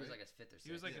pick. He was like a 5th or 6th.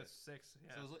 He was like a 6th.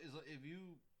 Yeah. So if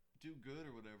you do good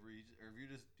or whatever, or if you're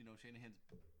just Shanahan's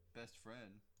best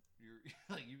friend, you're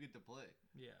like you get to play.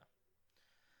 Yeah.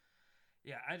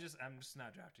 Yeah, I'm just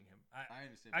not drafting him. I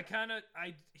understand.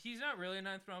 He's not really a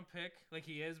 9th round pick, like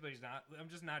he is, but he's not. I'm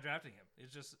just not drafting him.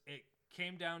 It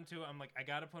came down to I'm like I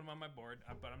got to put him on my board,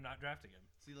 but I'm not drafting him.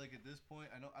 See, like at this point,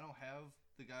 I don't have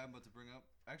the guy I'm about to bring up.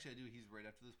 Actually, I do. He's right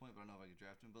after this point, but I don't know if I can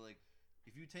draft him. But like,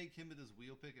 if you take him at this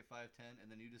wheel pick at 5'10", and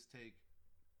then you just take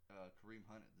Kareem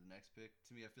Hunt at the next pick,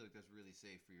 to me, I feel like that's really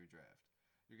safe for your draft.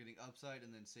 You're getting upside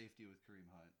and then safety with Kareem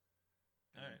Hunt.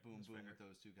 All right, boom with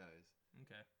those two guys.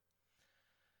 Okay.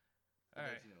 All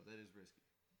right. That is risky.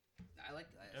 I like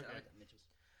that. Okay. I like that, Mitchell's.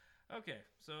 Okay,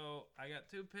 so I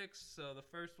got 2 picks. So the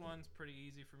first one's pretty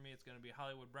easy for me. It's going to be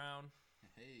Hollywood Brown.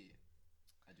 Hey,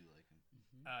 I do like him.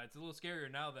 Mm-hmm. It's a little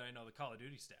scarier now that I know the Call of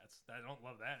Duty stats. I don't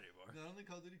love that anymore. No, I don't think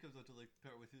Call of Duty comes out till like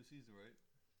partway through the season, right?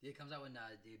 Yeah, it comes out when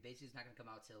basically it's not going to come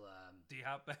out till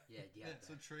D-Hop back. yeah.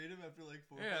 So trade him after like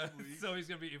 4 or 5 weeks. So he's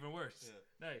gonna be even worse. Yeah.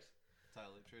 Nice.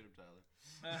 Tyler, trade him, Tyler.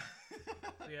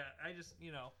 Yeah, I just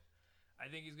I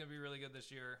think he's gonna be really good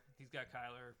this year. He's got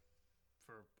Kyler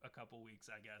for a couple weeks,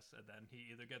 I guess, and then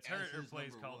he either gets hurt or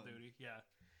plays Call of Duty. Yeah.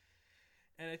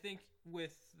 And I think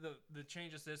with the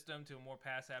change of system to a more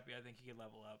pass happy, I think he could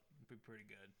level up and be pretty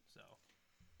good. So.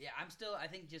 Yeah, I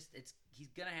think he's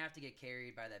gonna have to get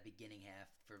carried by that beginning half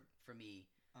for me.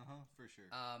 For sure.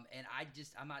 And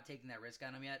I'm not taking that risk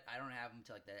on him yet. I don't have him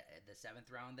till like the 7th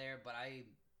round there, but I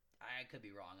could be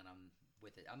wrong, and I'm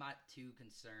with it. I'm not too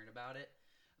concerned about it.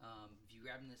 If you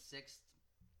grab him in the 6th,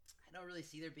 I don't really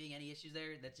see there being any issues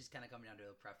there. That's just kind of coming down to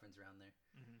a preference around there.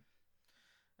 Mm-hmm.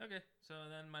 Okay, so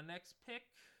then my next pick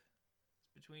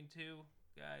is between two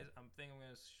guys. I'm thinking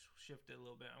I'm gonna shift it a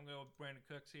little bit. I'm gonna go with Brandon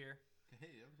Cooks here.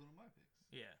 Hey, that was one of my picks.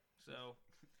 Yeah, so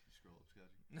scroll up,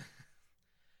 Scotty.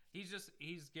 he's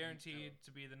guaranteed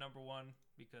to be the number one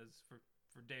because for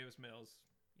Davis Mills,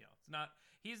 it's not.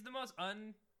 He's the most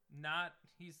unsexy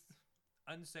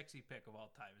pick of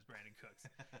all time is Brandon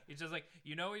Cooks. It's just like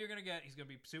what you're gonna get. He's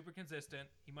gonna be super consistent.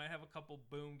 He might have a couple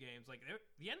boom games. Like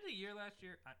the end of the year last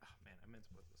year. I meant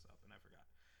to put this up and I forgot.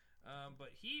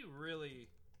 But he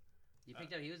really. You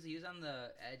picked up. He was on the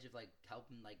edge of like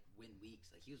helping like win weeks.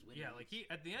 Like he was winning. Yeah, weeks. like he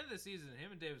at the end of the season, him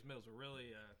and Davis Mills were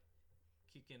really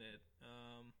kicking it.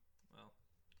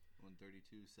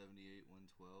 132, 78,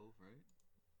 112, right?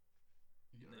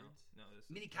 Yards? No.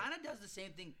 He kind of does the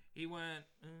same thing. He went.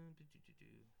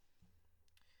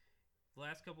 The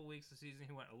last couple weeks of the season,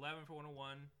 he went 11 for 101,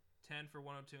 10 for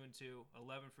 102 and 2,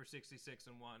 11 for 66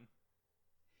 and 1.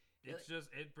 It's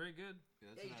pretty good.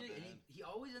 Yeah, that's not bad. And he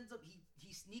always ends up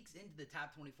he sneaks into the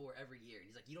top 24 every year. And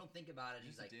he's like, you don't think about it. And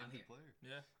he's like, I'm here. Player.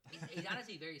 Yeah. He's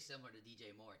honestly very similar to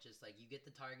DJ Moore. It's just like you get the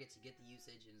targets, you get the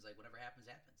usage, and it's like whatever happens,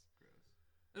 happens.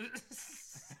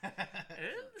 Gross.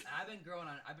 I've been growing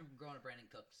on Brandon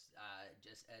Cooks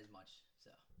just as much. So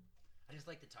I just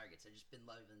like the targets. I've just been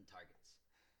loving targets.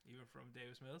 Even from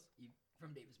Davis Mills?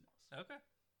 From Davis Mills. Okay.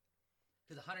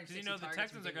 Because 160 the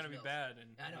Texans are going to be bad.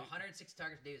 And I know 160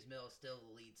 targets for Davis Mills still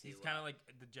leads to. He's kind of like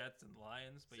the Jets and the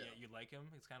Lions, but yet you like him.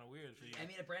 It's kind of weird for you. I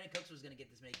mean, if Brandon Cooks was going to get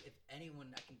this many, if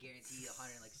anyone, I can guarantee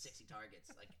 160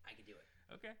 targets. Like I could do it.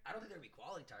 Okay. I don't think there'd be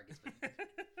quality targets, but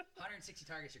 160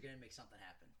 targets, you're going to make something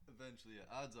happen. Eventually,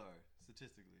 yeah. Odds are,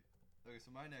 statistically. Okay,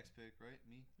 so my next pick, right?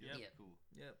 Me? Yep. Cool.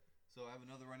 Yep. So I have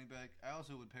another running back. I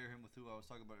also would pair him with who I was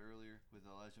talking about earlier with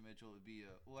Elijah Mitchell. It would be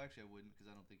well, actually I wouldn't because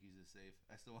I don't think he's as safe.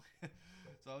 I still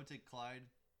so I would take Clyde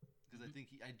because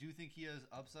I do think he has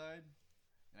upside,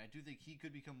 and I do think he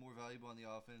could become more valuable on the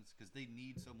offense because they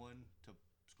need someone to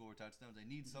score touchdowns. They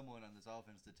need someone on this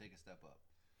offense to take a step up.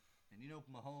 And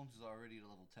Mahomes is already at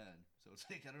a level 10, so it's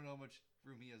like I don't know how much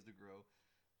room he has to grow.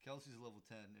 Kelsey's a level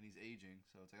 10 and he's aging,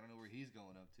 so it's like I don't know where he's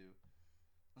going up to.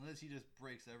 Unless he just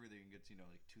breaks everything and gets,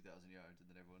 like 2,000 yards,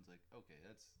 and then everyone's like, okay,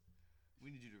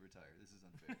 we need you to retire. This is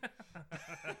unfair.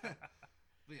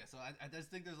 But yeah, so I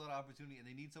just think there's a lot of opportunity, and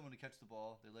they need someone to catch the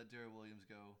ball. They let Darrell Williams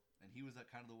go, and he was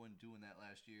kind of the one doing that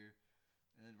last year.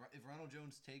 And then if Ronald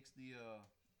Jones takes the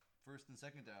first and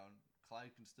second down,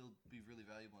 Clyde can still be really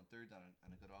valuable on third down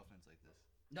on a good offense like this.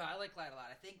 No, I like Clyde a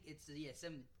lot. I think it's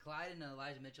Clyde and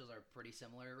Elijah Mitchell are pretty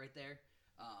similar right there.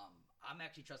 I'm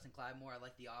actually trusting Clyde more. I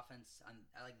like the offense.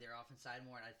 I like their offense side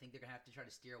more, and I think they're gonna have to try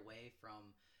to steer away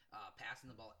from passing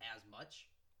the ball as much,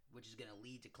 which is gonna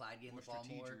lead to Clyde getting the ball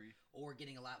more, or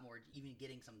getting a lot more, even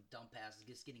getting some dump passes,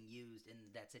 just getting used in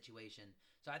that situation.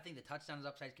 So I think the touchdowns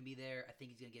upside can be there. I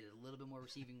think he's gonna get a little bit more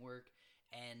receiving work,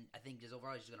 and I think just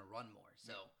overall he's just gonna run more.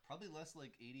 So probably less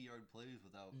like 80-yard plays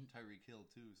without Tyreek Hill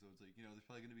too. So it's like there's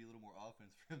probably gonna be a little more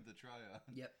offense for him to try on.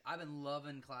 Yep, I've been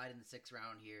loving Clyde in the 6th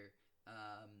round here.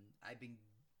 I've been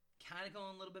kind of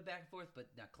going a little bit back and forth, but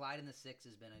now Clyde in the 6th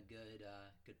has been a good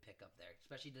pickup there,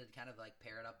 especially to kind of like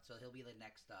pair it up. So he'll be the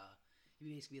next, he'll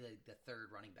basically be the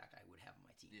 3rd running back I would have on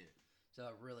my team. Yeah. So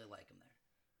I really like him there.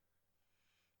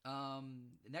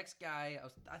 The next guy,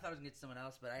 I thought I was gonna get someone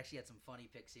else, but I actually had some funny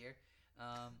picks here.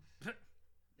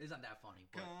 It's not that funny,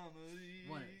 but comedy.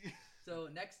 So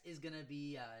next is gonna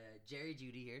be Jerry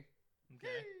Jeudy here.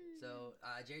 Okay. So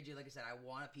Jerry Jeudy, like I said, I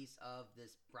want a piece of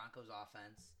this Broncos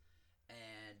offense,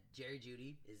 and Jerry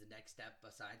Jeudy is the next step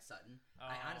besides Sutton.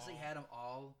 I honestly had them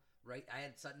all right. I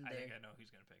had Sutton there. I think I know who he's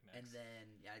gonna pick next. And then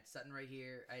I had Sutton right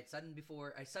here. I had Sutton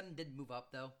before. Sutton did move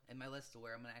up though in my list to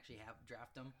where I'm gonna actually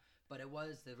draft him. But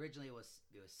originally it was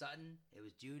Sutton, it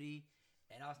was Jeudy,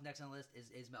 And also next on the list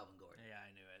is Melvin Gordon. Yeah,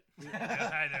 I knew it.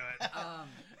 I knew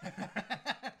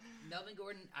it. Melvin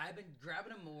Gordon, I've been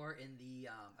grabbing him more in the.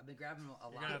 I've been grabbing him a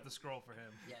lot. You're gonna have to scroll for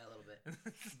him. Yeah, a little bit.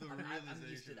 I'm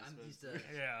used to.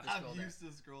 Yeah. I'm used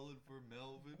to scrolling for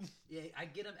Melvin. Yeah, I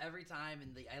get him every time,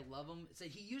 and I love him. So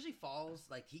he usually falls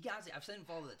like I've seen him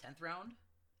fall to the 10th round.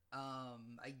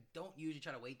 I don't usually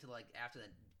try to wait till like after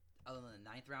other than the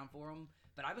 9th round for him.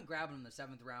 But I've been grabbing him in the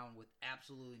 7th round with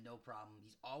absolutely no problem.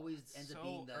 He's always ends up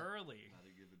being the early. Not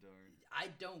to give a darn. I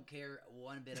don't care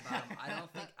one bit about him. I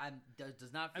don't think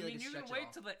does not feel like a you stretch can wait at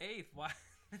all. till the 8th. Why?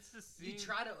 It's just You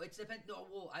try to. It's depend. No,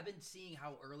 well, I've been seeing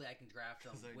how early I can draft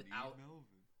him without.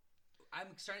 I'm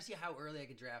starting to see how early I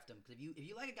can draft him because if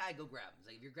you like a guy, go grab him. It's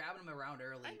like if you're grabbing him around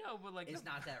early, I know, but like it's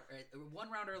not that. 1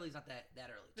 round early is not that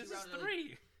early. This 2 is rounds 3.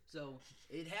 Early, so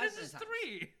it has. This is times.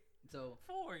 3. So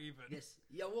 4 even. This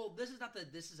well, this is not the.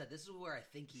 This is where I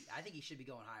think he should be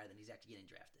going higher than he's actually getting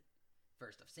drafted.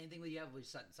 First off, same thing with you have with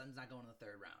Sutton. Sutton's not going in the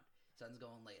 3rd round. Sutton's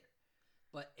going later.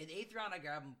 But in 8th round, I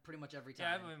grab him pretty much every time. Yeah,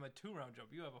 I have him in a 2-round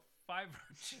jump. You have a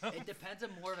 5-round jump. It depends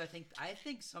on more of. I think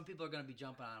some people are going to be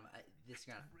jumping on him this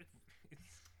round.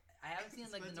 I haven't seen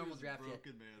like the normal draft yet.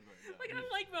 Like I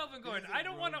like Melvin Gordon. I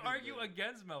don't want to argue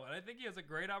against Melvin. I think he has a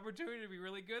great opportunity to be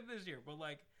really good this year. But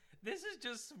like, this is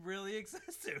just really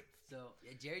excessive. So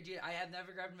yeah, Jerry Jeudy, I have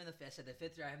never grabbed him in the 5th. At the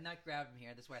 5th round, I have not grabbed him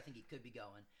here. That's where I think he could be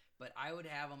going. But I would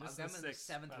have him. I've got him in the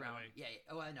 7th round. Yeah.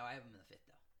 Oh, I know. I have him in the 5th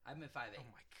though. I have him at 5'8". Oh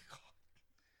my god.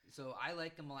 So I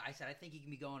like him a lot. I said I think he can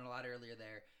be going a lot earlier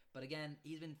there. But again,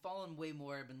 he's been falling way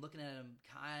more. I've been looking at him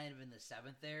kind of in the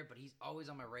 7th there, but he's always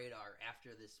on my radar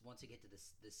after this. Once I get to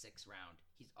this 6th round,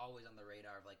 he's always on the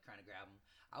radar of like trying to grab him.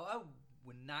 I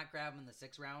would not grab him in the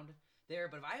 6th round there,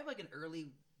 but if I have like an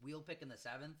early wheel pick in the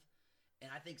 7th, and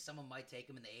I think someone might take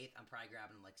him in the 8th, I'm probably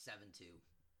grabbing him like 7-2.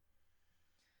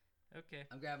 Okay.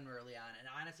 I'm grabbing him early on,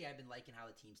 and honestly, I've been liking how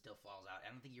the team still falls out.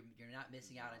 I don't think you're not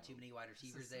missing out on too many wide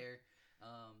receivers there.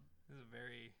 This is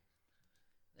very.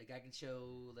 Like I can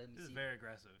show. Let me see. This is very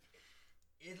aggressive.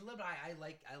 It's a little bit. I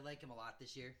like him a lot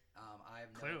this year. I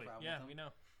have no Clearly, problem yeah, with him. we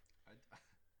know.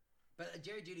 But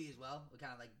Jerry Jeudy as well. We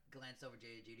kind of like glanced over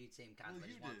Jerry Jeudy. Same concept. Well,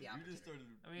 I just want the you opportunity. just started.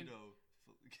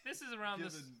 This is around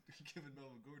giving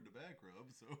Melvin Gordon a back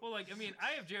rub. So well, like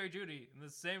I have Jerry Jeudy in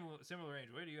the similar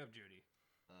range. Where do you have Jeudy?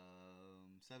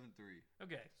 7-3.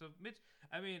 Okay, so Mitch.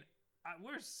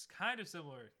 We're kind of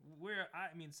similar.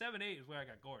 7-8 is where I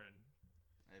got Gordon.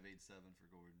 I have 8-7 for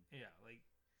Gordon. Yeah, like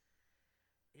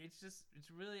it's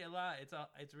really a lot.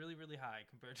 It's really really high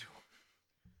compared to.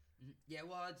 Yeah,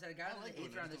 well, it's a guy in the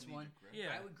 8th round. This one,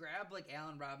 yeah, I would grab like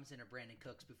Allen Robinson or Brandon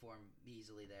Cooks before him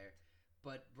easily there.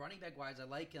 But running back wise, I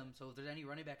like him. So if there's any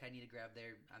running back I need to grab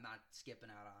there, I'm not skipping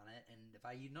out on it. And if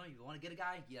you want to get a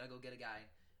guy, you gotta go get a guy.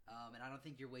 And I don't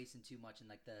think you're wasting too much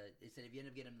in like instead if you end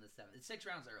up getting him in the 7th, it's 6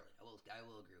 rounds early. I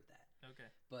will agree with that. Okay.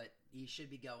 But he should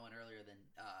be going earlier than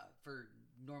for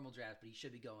normal draft. But he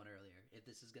should be going earlier. If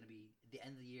this is going to be the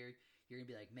end of the year, you're gonna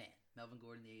be like, man, Melvin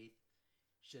Gordon the 8th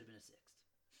should have been a 6th.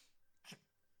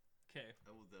 Okay.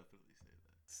 I will definitely say that.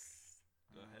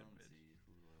 Go ahead, Let's see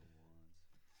who do I want.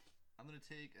 I'm gonna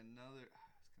take another.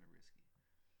 It's kind of risky.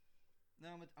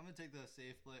 No, I'm gonna take the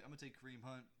safe play. I'm gonna take Kareem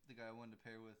Hunt, the guy I wanted to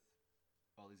pair with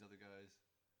all these other guys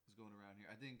who's going around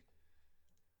here. I mean,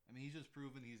 he's just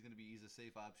proven he's he's a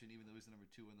safe option, even though he's the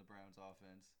number 2 in the Browns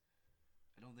offense.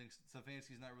 I don't think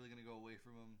Stefanski's not really gonna go away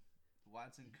from him.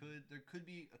 Watson there could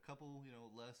be a couple,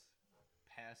 less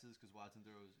passes because Watson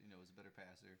throws, is a better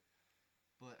passer.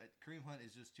 But Kareem Hunt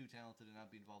is just too talented to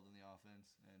not be involved in the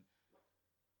offense, and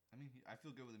I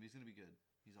feel good with him. He's gonna be good.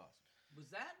 He's awesome.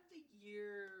 Was that the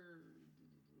year?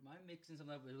 Am I mixing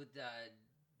something up with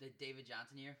the David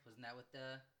Johnson year? Wasn't that with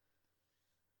the?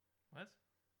 What?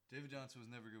 David Johnson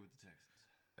was never good with the Texans.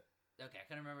 Okay, I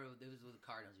can't remember. It was with the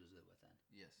Cardinals. He was good with then.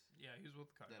 Yes. Yeah, he was with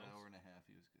the Cardinals. That hour and a half,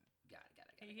 he was good. Got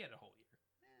it. He had a whole year.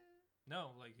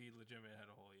 No, like he legitimately had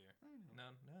a whole year.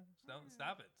 No,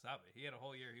 stop it. He had a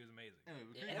whole year. He was amazing.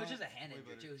 Anyway, and it was just a hand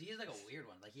injury too. He was like a weird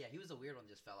one. Like he was a weird one.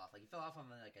 Just fell off. Like he fell off on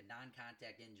like a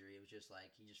non-contact injury. It was just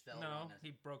like he just fell. No,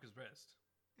 he broke his wrist.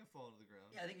 He'll fall to the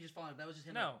ground. Yeah, I think he just falling. That was just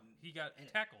him. No, he got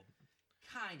tackled.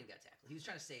 Kind of got tackled. He was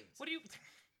trying to save himself. What do you?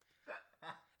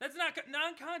 That's not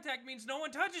non-contact. Means no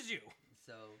one touches you.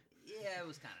 So yeah, it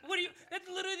was kind of. What do you? That's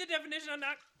literally the definition of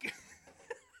not.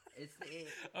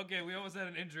 Okay, we almost had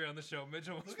an injury on the show. Mitch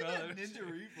almost fell. Ninja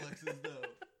reflexes though.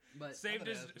 But saved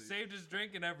his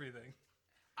drink and everything.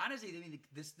 Honestly,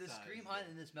 this Kareem Hunt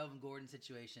and this Melvin Gordon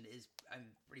situation is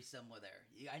pretty similar there.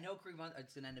 I know Kareem Hunt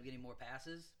is going to end up getting more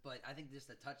passes, but I think just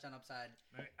the touchdown upside.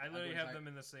 I literally have them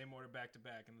in the same order back to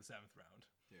back in the 7th round.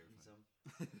 So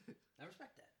I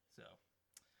respect that. So,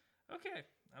 okay,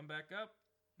 I'm back up.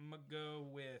 I'm going to go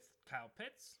with Kyle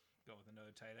Pitts. Go with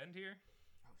another tight end here.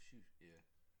 Oh, shoot. Yeah.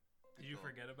 Did you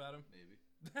forget about him? Maybe.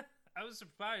 I was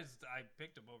surprised I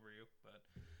picked him over you, but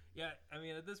yeah, I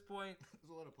mean, at this point,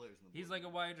 there's a lot of players in the board. He's like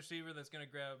a wide receiver that's going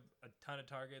to grab a ton of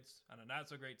targets on a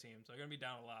not so great team, so they're going to be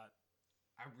down a lot.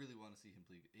 I really want to see him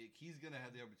play. He's going to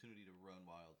have the opportunity to run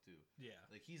wild too. Yeah.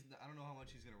 Like I don't know how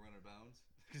much he's going to run out of bounds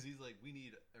because he's like, we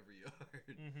need every yard.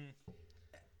 Mm-hmm.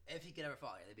 If he could ever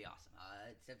fall, yeah, that'd be awesome.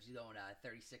 Except he's going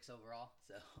 36 overall,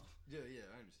 so. Yeah,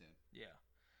 I understand. Yeah.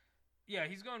 Yeah,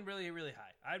 he's going really, really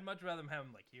high. I'd much rather have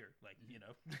him like here, like,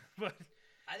 but.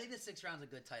 I think the 6th round's a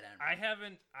good tight end. I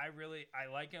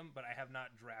like him, but I have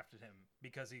not drafted him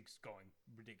because he's going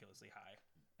ridiculously high.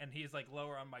 And he's like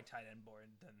lower on my tight end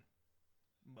board than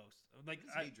most. Like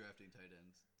I hate drafting tight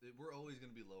ends. We're always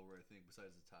going to be lower, I think,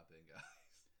 besides the top end guys.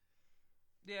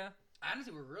 Yeah.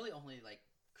 Honestly, we're really only like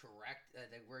correct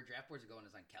where draft boards are going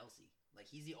is on Kelsey.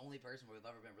 Like he's the only person we've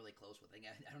ever been really close with. Like,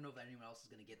 I don't know if anyone else is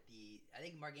going to get I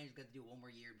think Mark Andrews got to do one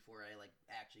more year before I like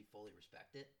actually fully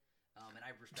respect it. And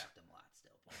I respect him a lot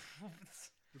still.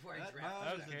 Before I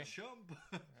draft him. Okay. Chump.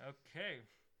 Okay.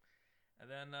 And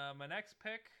then my next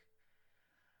pick,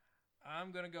 I'm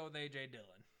going to go with A.J.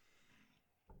 Dillon.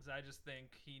 Because I just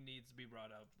think he needs to be brought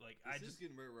up. Like This is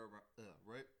getting right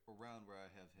around where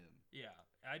I have him. Yeah.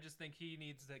 I just think he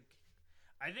needs to...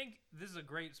 I think this is a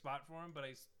great spot for him, but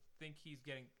I think he's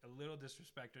getting a little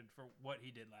disrespected for what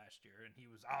he did last year. And he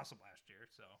was awesome last year,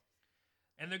 so...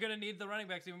 And they're going to need the running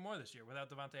backs even more this year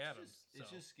without Devontae Adams. It's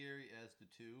just scary as to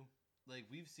 2. Like,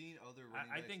 we've seen other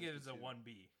running backs. I think it's a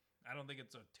 1B. I don't think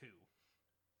it's a 2.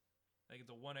 I think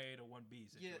it's a 1A to 1B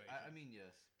situation. Yeah, I mean,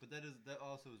 yes. But that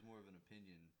also is more of an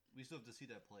opinion. We still have to see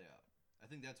that play out. I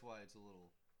think that's why it's a little...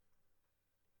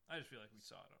 I just feel like we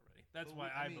saw it already. That's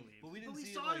why I believe. But we didn't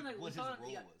see what his role was.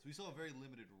 We saw a very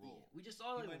limited role. Yeah. We just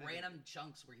saw random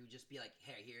chunks where he would just be like,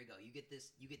 "Hey, here you go. You get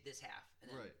this half,"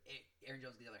 and then Aaron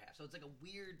Jones gets the other half. So it's like a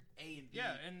weird A and B.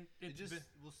 Yeah, and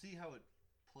we'll see how it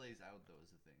plays out though.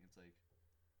 Is the thing. It's like,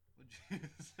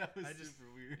 that was super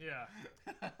weird. Yeah.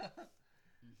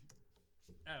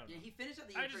 I don't know. Yeah, he finished out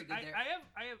the year pretty good there.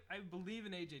 I believe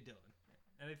in AJ Dillon,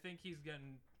 and I think he's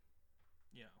getting,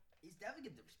 he's definitely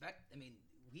getting the respect. I mean,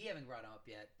 we haven't brought him up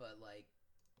yet, but like,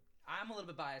 I'm a little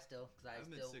bit biased still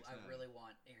because I really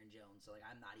want Aaron Jones, so like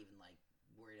I'm not even like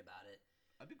worried about it.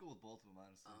 I'd be cool with both of them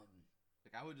honestly.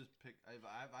 Like I would just pick. If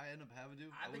I end up having to,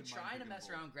 I've been trying to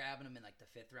mess around grabbing him in like the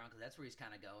 5th round because that's where he's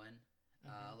kind of going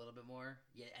a little bit more.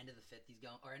 Yeah, end of the 5th he's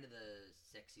going, or end of the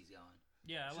 6th he's going.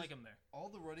 Yeah, I like him there.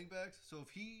 All the running backs. So if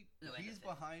he's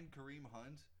behind Kareem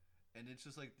Hunt, and it's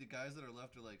just like the guys that are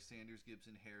left are like Sanders,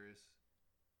 Gibson, Harris,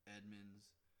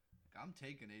 Edmonds. I'm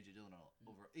taking A.J. Dillon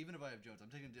over, even if I have Jones.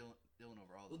 I'm taking Dillon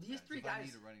over all. Well, these 3 guys.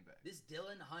 I need a running back. This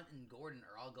Dillon, Hunt, and Gordon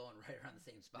are all going right around the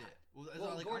same spot. Yeah.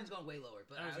 Well, Gordon's going way lower,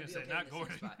 but I was going to say not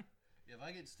Gordon. Spot. Yeah, if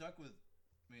I get stuck with,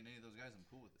 any of those guys, I'm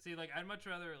cool with it. See, like I'd much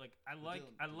rather I like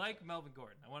Melvin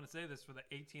Gordon. I want to say this for the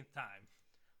 18th time,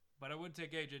 but I would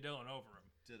take A.J. Dillon over him.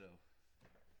 Ditto.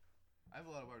 I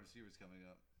have a lot of wide receivers coming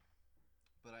up,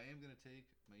 but I am going to take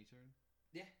my turn.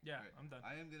 Yeah. Yeah, right. I'm done.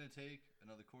 I am going to take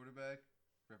another quarterback.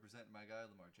 Representing my guy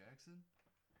Lamar Jackson.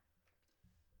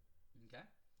 Okay.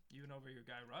 Even over your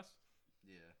guy Russ?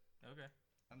 Yeah. Okay.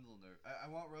 I'm a little nervous. I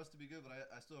want Russ to be good, but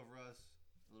I still have Russ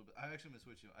a little bit. I actually am gonna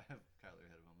switch him. I have Kyler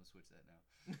ahead of him. I'm gonna switch that now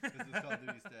because it's Call of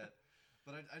Duty stat.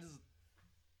 But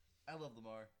I love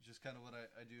Lamar. It's just kind of what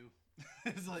I do.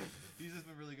 It's like he's just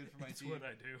been really good for my team. That's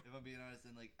what I do. If I'm being honest,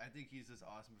 and like I think he's just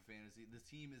awesome for fantasy. This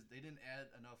team they didn't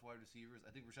add enough wide receivers.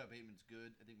 I think Rashad Bateman's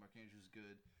good. I think Mark Andrews is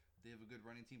good. They have a good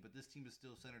running team, but this team is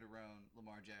still centered around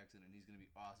Lamar Jackson, and he's going to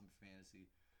be awesome for fantasy.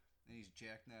 And he's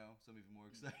jacked now, so I'm even more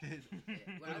excited.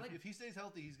 Yeah. Well, if he stays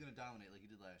healthy, he's going to dominate like he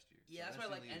did last year. Yeah, so that's why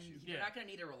I like. And you're not going to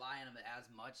need to rely on him as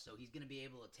much, so he's going to be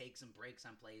able to take some breaks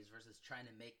on plays versus trying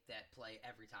to make that play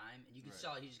every time. And you can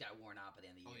tell he just got worn out by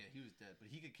the end of the year. Oh yeah, he was dead, but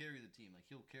he could carry the team. Like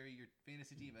he'll carry your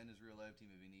fantasy team and his real life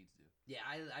team if he needs to. Yeah,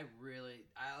 I like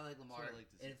Lamar. That's what I like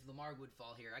to see. And if Lamar would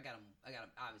fall here, I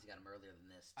obviously got him earlier than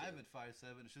this. I have him at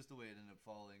 5'7". It's just the way it ended up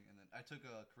falling, and then I took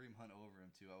Kareem Hunt over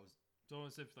him too. It's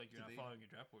almost if like you're not following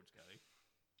your draft board, Scotty.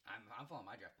 I'm following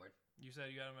my draft board. You said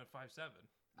you got him at 5'7".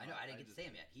 I know. I didn't get to say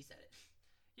him yet. He said it.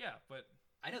 Yeah, but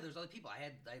I know there's other people. I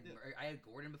had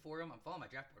Gordon before him. I'm following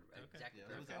my draft board. Okay. Exactly.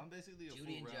 Yeah, I'm basically a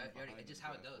Judy full and round Jody. behind It's just the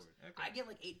how it draft goes. board. Okay. I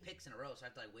get like 8 picks in a row, so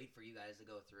I have to like wait for you guys to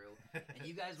go through. And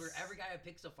you guys were every guy I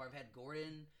picked so far. I've had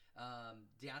Gordon,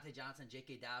 Deontay Johnson,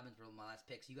 J.K. Dobbins were my last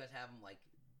picks. You guys have them like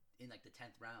in like the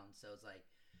 10th round, so it's like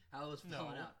I was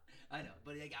falling out. I know,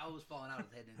 but like I was falling out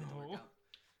heading into the workout.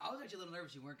 I was actually a little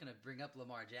nervous you weren't going to bring up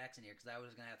Lamar Jackson here because I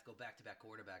was going to have to go back-to-back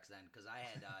quarterbacks then because I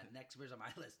had next person on my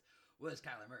list was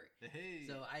Kyler Murray. Hey.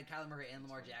 So I had Kyler Murray and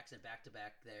Lamar Jackson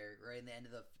back-to-back there right at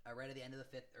the end of the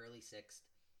fifth, early sixth.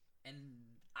 And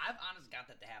I've honestly got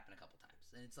that to happen a couple times.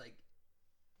 And it's like,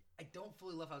 I don't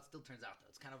fully love how it still turns out,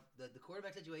 though. It's kind of, the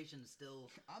quarterback situation is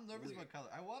still I'm nervous weird. about Kyler.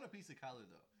 I want a piece of Kyler,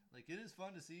 though. Like, it is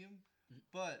fun to see him,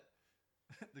 but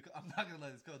I'm not going to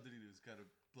lie, this Call of Duty news kind of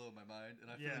blowing my mind,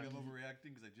 and I feel like I'm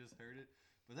overreacting because I just heard it.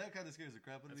 But that kind of scares the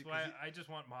crap out of me. That's why I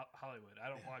just want Hollywood. I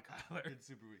don't want Kyler. It's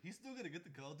super weird. He's still going to get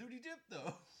the Call of Duty dip,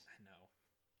 though. I know.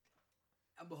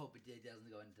 I'm hoping it doesn't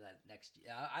go into that next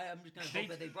year. I'm just going to hope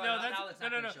that they brought it out. Now it's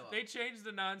not going to show up. They changed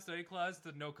the non-study clause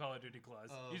to no Call of Duty clause.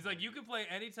 Oh, He's like, you can play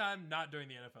anytime, not during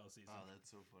the NFL season. Oh,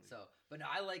 that's so funny. So, but no,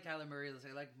 I like Kyler Murray.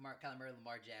 I like Kyler Murray,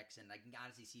 Lamar Jackson. I can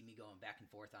honestly see me going back and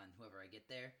forth on whoever I get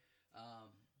there.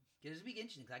 Because it'd be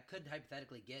interesting because I could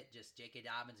hypothetically get just J.K.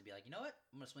 Dobbins and be like, you know what?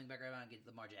 I'm going to swing back around and get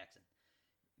Lamar Jackson.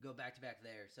 Go back-to-back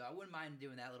there. So I wouldn't mind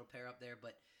doing that little pair up there,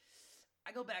 but I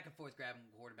go back and forth grabbing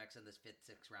quarterbacks in this 5th,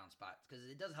 6th round spots because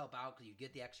it does help out because you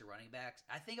get the extra running backs.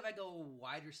 I think if I go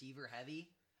wide receiver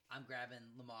heavy, I'm grabbing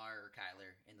Lamar or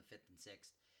Kyler in the 5th and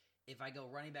 6th. If I go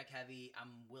running back heavy,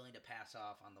 I'm willing to pass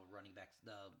off on the running backs,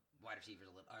 the wide receivers,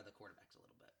 or the quarterbacks a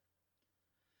little bit.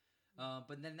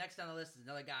 But then next on the list is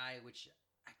another guy, which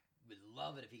I would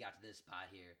love it if he got to this spot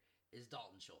here, is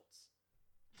Dalton Schultz.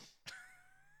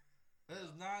 That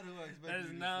is not who I expected. That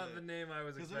is not the name I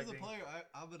was Because expecting. there's a player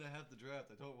I'm going to have to draft.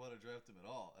 I don't want to draft him at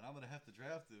all. And I'm going to have to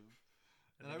draft him.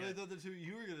 And I really thought that's who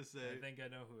you were going to say. I think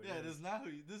I know who it is. Yeah, it is not who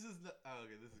you... This is not... Oh,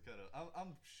 okay, this is kind of...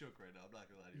 I'm shook right now. I'm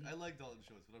not going to lie to you. I like Dalton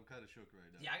Schultz, but I'm kind of shook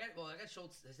right now. Yeah, I got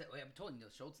Schultz. I'm told you,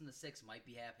 Schultz in the 6th might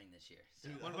be happening this year.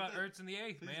 So. Dude, What about Ertz in the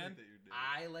 8th, man?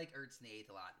 I like Ertz in the 8th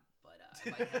a lot, but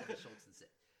I might have Schultz in the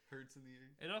 6th. Hurts in the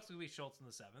 8th? It also could be Schultz in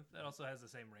the 7th. That also has the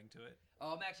same ring to it.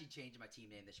 Oh, I'm actually changing my team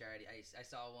name this year. I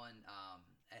saw one.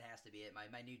 It has to be it.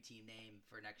 My new team name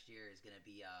for next year is going to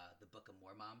be the Book of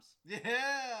More Moms.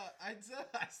 Yeah! I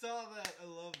saw that. I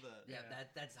love that. Yeah,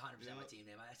 that's 100% my team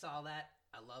name. I saw that.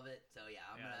 I love it. So, yeah,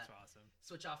 I'm going to that's awesome.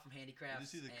 switch off from handicrafts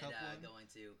Did you see the cup one? go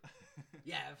into...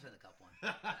 Yeah, I've seen the cup one.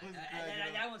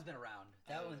 That one's been around.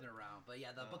 That one's been around. But,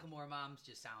 yeah, the Book of More Moms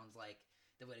just sounds like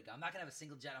the way to go. I'm not going to have a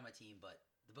single jet on my team, but...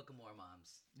 The Book of More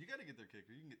Moms. You got to get their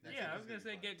kicker. You can get. Yeah, I was gonna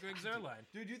say get Greg Zuerlein.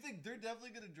 Dude, you think they're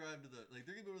definitely gonna drive to the they're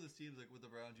gonna be one of those teams like what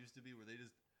the Browns used to be, where they're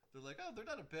like, oh, they're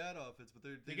not a bad offense, but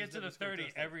they get to the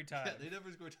 30 every time. Yeah, they never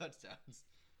score touchdowns.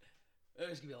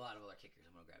 There's gonna be a lot of other kickers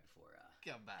I'm gonna grab before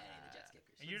Come back. any of the Jets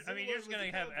kickers. And you're just gonna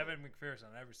have Evan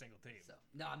McPherson on every single team. So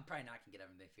no, I'm probably not gonna get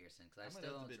Evan McPherson because I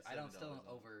still don't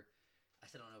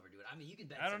overdo it. I mean, you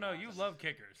can bet. I don't know. You love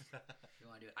kickers.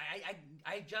 You want to do it?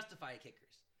 I justify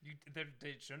kickers.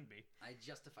 They shouldn't be. I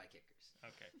justify kickers.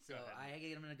 Okay. So I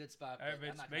get them in a good spot. All right,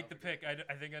 Mitch, make the pick.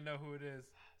 I think I know who it is.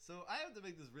 So I have to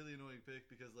make this really annoying pick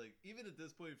because, like, even at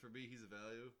this point for me, he's a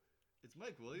value. It's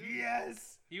Mike Williams.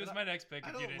 Yes, he was my next pick.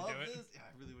 If you didn't do it, yeah,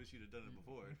 I really wish you'd have done it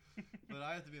before. But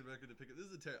I have to be on record to pick it. This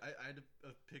is I had to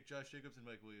pick Josh Jacobs and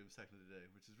Mike Williams second today,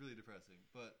 which is really depressing.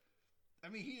 But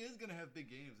I mean, he is going to have big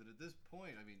games, and at this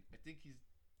point, I mean, I think he's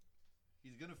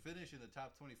going to finish in the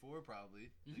top 24 probably,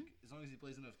 as long as he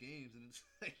plays enough games. And it's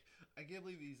like, I can't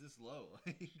believe he's this low.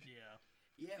 Yeah.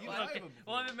 Yeah. Well,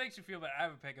 if it makes you feel better, I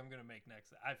have a pick I'm going to make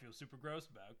next. I feel super gross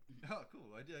about. Oh,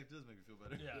 cool. It does make me feel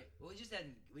better. Yeah. Well, we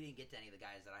didn't get to any of the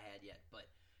guys that I had yet, but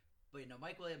you know,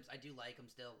 Mike Williams, I do like him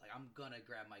still. Like, I'm gonna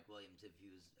grab Mike Williams if he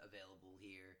was available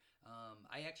here.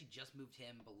 I actually just moved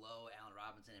him below Allen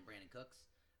Robinson and Brandon Cooks.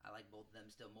 I like both of them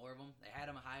still, more of them. They had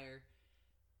him higher.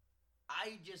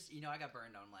 I got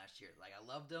burned on him last year. Like, I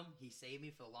loved him. He saved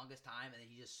me for the longest time, and then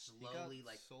he just slowly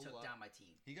took down my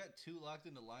team. He got too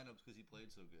locked into lineups because he played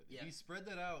so good. Yeah. If he spread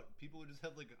that out, people would just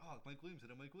have like, oh, Mike Williams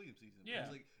had a Mike Williams season. Yeah.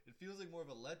 It feels like more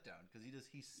of a letdown because he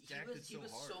stacked it so hard. He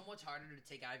was so much harder to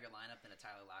take out of your lineup than a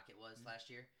Tyler Lockett was last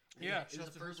year. Yeah. It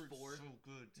was the first four. So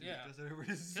good, too. Yeah. Justin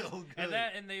Herbert is so good.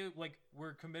 And they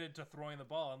were committed to throwing the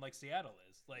ball, and like Seattle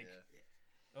is.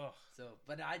 Ugh. So,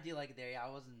 but I do like it there. Yeah,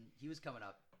 he was coming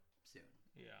up soon.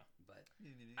 Yeah. But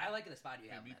I like the spot you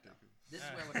have him at, though. This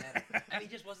is where we're at. I mean,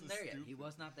 he just wasn't there yet. He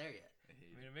was not there yet.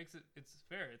 I mean, it's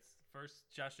fair. It's first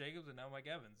Josh Jacobs and now Mike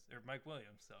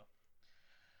Williams. So,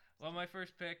 well, my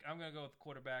first pick, I'm gonna go with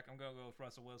quarterback. I'm gonna go with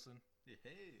Russell Wilson.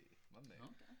 Hey, my man.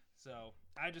 Okay. So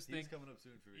I just think he's coming up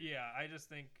soon for you. Yeah, I just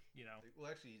think Well,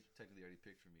 actually, he's technically already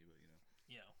picked for me, but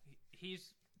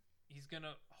he's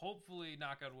gonna hopefully,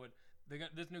 knock on wood,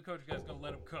 this new coach guy's gonna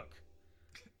let him cook.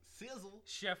 Sizzle.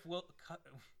 Chef Cook.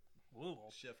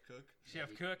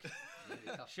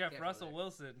 Chef Russell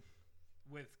Wilson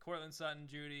with Cortland Sutton,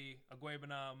 Judy,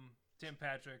 Aguabanam, Tim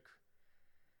Patrick,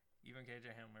 Even KJ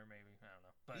Hamler, maybe. I don't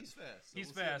know. But he's fast. So he's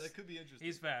we'll see. fast. That could be interesting.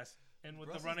 He's fast. And with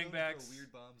Russ the running is known to backs. throw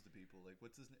weird bombs to people. Like,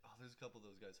 what's his name? Oh, there's a couple of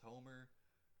those guys. Homer.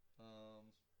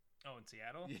 Oh, in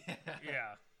Seattle? Yeah.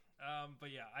 Yeah. But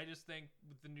yeah, I just think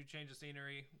with the new change of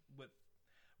scenery, with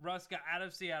Russ got out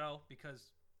of Seattle because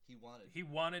He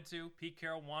wanted to. Pete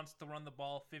Carroll wants to run the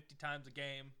ball 50 times a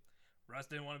game. Russ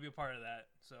didn't want to be a part of that.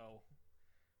 So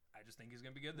I just think he's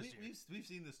going to be good this year. We've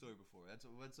seen this story before. That's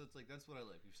what I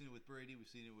like. We've seen it with Brady. We've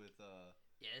seen it with.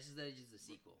 Yeah, this is just the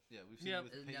sequel. Yeah, we've seen it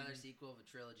with another Peyton. sequel of a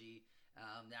trilogy.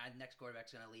 The next quarterback's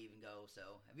gonna leave and go.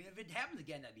 So I mean, if it happens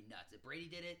again, that'd be nuts. If Brady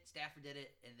did it, Stafford did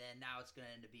it, and then now it's gonna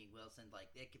end up being Wilson. Like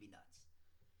it could be nuts.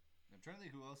 I'm trying to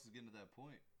think who else is getting to that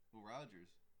point. Well, Rodgers.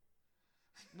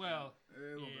 Well,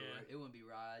 it wouldn't be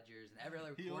Rodgers and every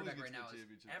other He always quarterback gets right now. the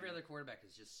championship Every game. other quarterback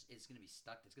is it's gonna be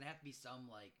stuck. It's gonna have to be some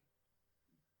like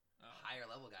higher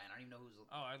level guy, and I don't even know who's.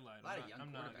 Oh, I lied. A lot of young I'm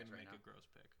not quarterbacks going to right make now. a gross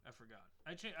pick. I forgot.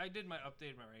 I did my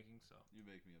updated my rankings, so. You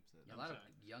make me upset. A lot of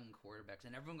sorry. young quarterbacks,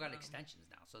 and everyone got extensions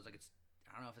now. So it's like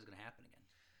I don't know if it's gonna happen again.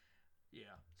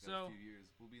 Yeah. Got So a few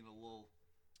years. We'll be in a lull.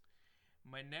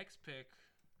 my next pick,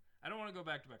 I don't want to go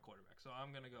back to back quarterback, so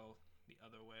I'm going to go the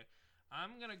other way.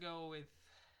 I'm going to go with.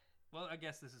 Well, I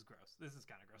guess this is gross. This is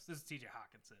kind of gross. This is T.J.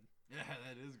 Hawkinson. Yeah,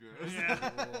 that is gross. Yeah.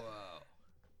 Whoa.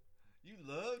 You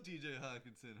love T.J.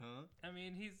 Hawkinson, huh? I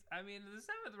mean, the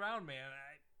 7th round, man.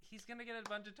 He's going to get a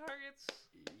bunch of targets.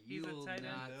 You He's a will tight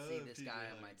end. not see Love this TJ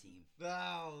guy on my Hawkinson. team.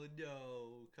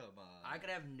 No, come on. I could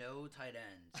have no tight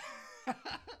ends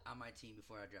on my team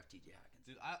before I draft T.J. Hawkins.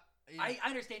 Dude, I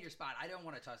understand your spot. I don't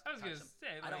want to touch I was going him. to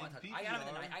say, I don't want to touch him. I got him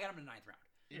in the PPR. I got him in the 9th round.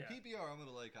 in Yeah. PPR, I'm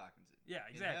gonna like Hawkinson. Yeah,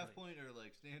 In exactly. half point or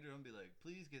like standard, I'm gonna be like,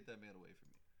 please get that man away from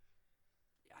me.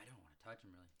 Yeah, I don't want to touch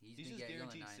him really. He's been just getting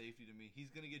only guaranteed 9. safety to me.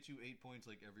 He's gonna get you 8 points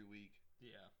like every week,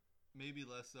 Yeah. maybe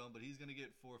less so, but he's gonna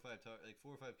get 4 or 5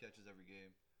 catches every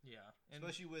game. Yeah. And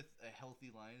Especially with a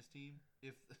healthy Lions team.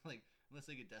 If like unless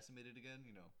they get decimated again,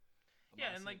 you know.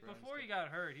 yeah, and Amon-Ra like St. Brown before he stuff.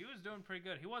 got hurt, he was doing pretty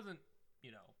good. He wasn't,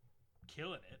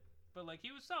 killing it, but like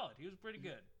he was solid. He was pretty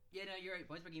good. Yeah, no, you're right.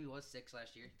 Points per game he was 6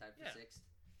 last year. Tied for Yeah. 6th.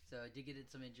 So I did get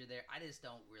some injury there. I just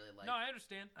don't really like. No, I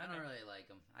understand. I don't know. really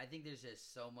like him. I think there's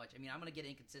just so much. I mean, I'm gonna get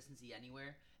inconsistency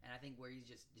anywhere, and I think where he's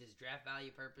just his draft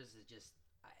value purpose is just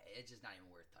it's just not even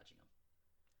worth touching him.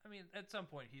 I mean, at some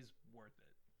point he's worth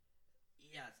it.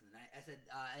 Yeah, it's in the ninth. I said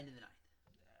end of the 9th.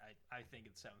 I think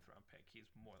it's 7th round pick. He's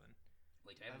more than.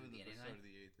 Wait, do I have I'm him in at the the beginning of start the of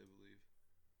 9th? the 8th, I believe.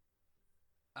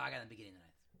 Oh, I got him at the beginning of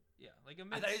the 9th. Yeah, like a I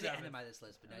mid thought he was the end 7th. of my this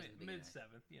list, but now he's in the beginning. Mid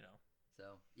 7th.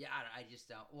 So yeah, I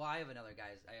just don't. Well, I have other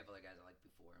guys I like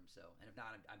before him. So, and if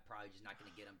not, I'm probably just not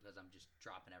going to get him because I'm just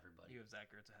dropping everybody. You have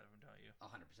Zach Ertz ahead of him, don't you?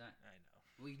 100%. I know.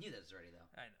 We knew this already, though.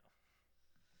 I know.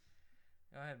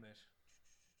 Go ahead, Mitch.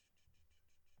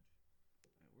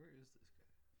 Where is this guy?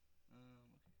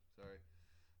 Okay. Sorry.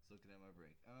 Just looking at my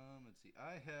brain. Let's see.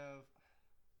 I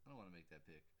don't want to make that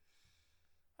pick.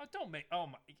 Oh, don't make. Oh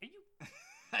my. Are you?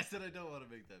 I said I don't want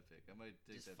to make that pick. I might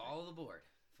take Just that follow the board.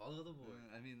 Follow the pick. board.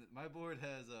 I mean, my board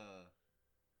has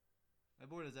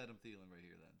Adam Thielen right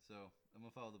here. Then, so I'm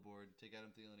gonna follow the board. Take Adam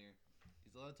Thielen here.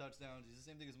 He's a lot of touchdowns. He's the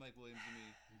same thing as Mike Williams to me,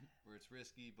 where it's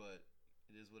risky, but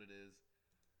it is what it is.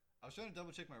 I was trying to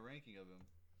double check my ranking of him.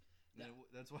 Yeah.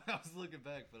 That's why I was looking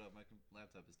back, but my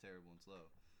laptop is terrible and slow.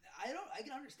 I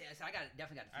can understand. So I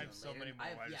definitely got to I have so many more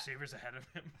wide receivers ahead of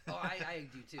him. Oh, I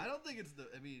do too. I don't think it's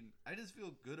I mean, I just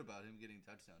feel good about him getting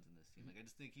touchdowns in this team. Like, I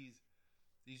just think he's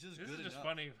just This good is just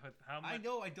enough. funny with how much. I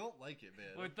know I don't like it,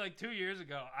 man. With like 2 years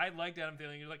ago, I liked Adam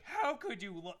Thielen. You're like, how could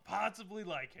you possibly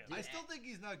like him? I still think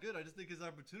he's not good. I just think his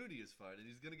opportunity is fine, and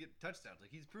he's gonna get touchdowns. Like,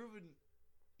 he's proven,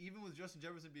 even with Justin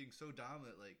Jefferson being so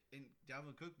dominant, like, and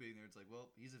Dalvin Cook being there, it's like, well,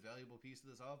 he's a valuable piece of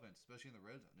this offense, especially in the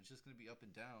red zone. It's just gonna be up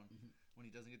and down when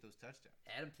he doesn't get those touchdowns.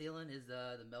 Adam Thielen is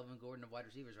the Melvin Gordon of wide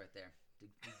receivers right there. The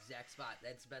exact spot.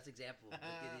 That's the best example. Like,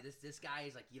 this guy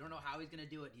is like, you don't know how he's gonna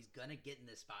do it. He's gonna get in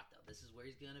this spot though. This is where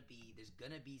he's gonna be. There's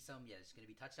gonna be there's gonna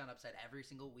be touchdown upside every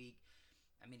single week.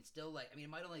 I mean, still it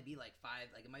might only be like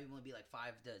 5. Like, it might only be like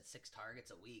 5 to 6 targets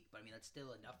a week. But I mean, that's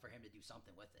still enough for him to do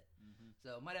something with it.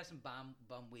 So might have some bum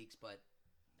weeks, but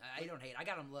I don't hate. I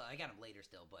got him later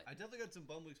still, but I definitely got some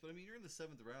bum weeks, but I mean, you're in the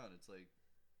 7th round. It's like,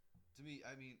 to me,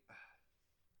 I mean,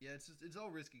 yeah, it's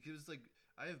all risky because it's like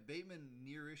I have Bateman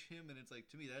nearish him, and it's like,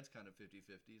 to me, that's kind of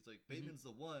 50-50. It's like Bateman's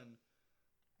the one.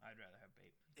 I'd rather have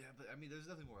Bateman. Yeah, but I mean, there's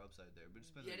definitely more upside there. But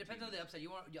it depends. yeah, it depends on the upside. You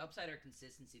want your upside or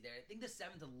consistency there. I think the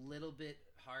 7th a little bit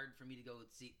hard for me to go with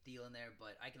Thielen there,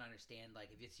 but I can understand. Like,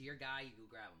 if it's your guy, you go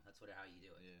grab him. That's how you do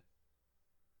it. Yeah.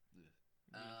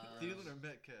 Thielen or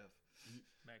Metcalf?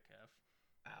 Metcalf.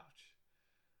 Ouch.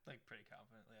 Like, pretty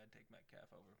confidently, I'd take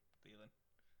Metcalf over Thielen.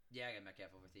 Yeah, I got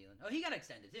Metcalf over Thielen. Oh, he got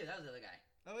extended too. That was the other guy.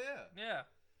 Oh yeah. Yeah.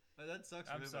 That sucks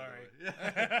for I'm him. sorry. By the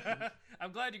way. Yeah.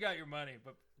 I'm glad you got your money,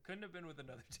 but couldn't have been with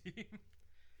another team.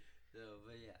 So,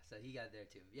 but yeah, so he got there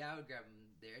too. Yeah, I would grab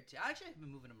him there too. Actually, I've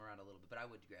been moving him around a little bit, but I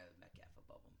would grab Metcalf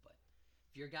above him. But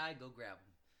if you're a guy, go grab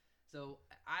him. So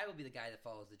I will be the guy that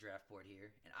follows the draft board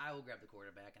here, and I will grab the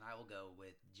quarterback, and I will go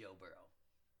with Joe Burrow.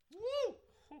 Woo!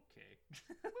 Okay.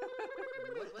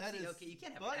 Okay, you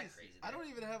can't have that crazy. I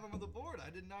don't even have him on the board. I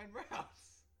did 9 rounds.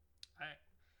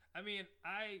 I mean,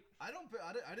 I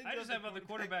didn't. I just have other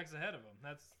quarterbacks ahead of him.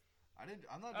 That's. I didn't.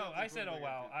 I'm not. Oh, I said, oh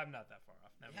wow, I'm not that far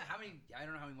off. Never Yeah, mind. how many? I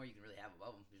don't know how many more you can really have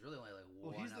above him. There's really only like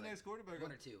one. Well, he's the next quarterback. 1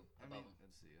 or 2 above him.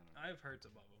 Let's see. I don't know. I have Hurts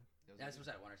above him. That's what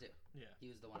I said, 1 or 2. Yeah.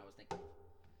 He was the one I was thinking of.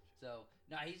 So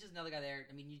no, he's just another guy there.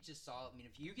 I mean, you just saw. I mean,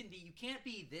 if you can't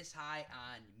be this high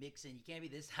on Mixon. You can't be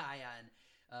this high on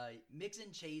Mixon,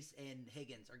 Chase, and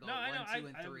Higgins are going 1, 2,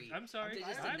 and 3. I'm sorry.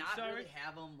 I'm not sorry. Really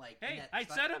have them like. Hey, I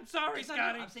said I'm sorry,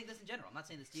 Scotty. I'm saying this in general. I'm not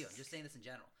saying this to you. I'm just saying this in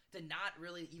general. To not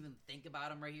really even think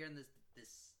about him right here in this.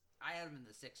 I had him in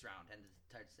the 6th round, and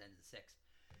the 6th.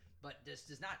 But just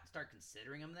does not start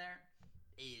considering him there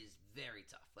is very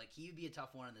tough. Like, he would be a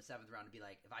tough one in the 7th round to be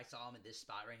like, if I saw him in this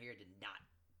spot right here, I did not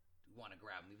want to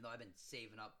grab him, even though I've been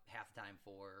saving up half the time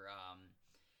for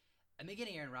I've been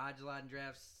getting Aaron Rodgers a lot in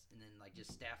drafts, and then like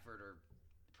just Stafford or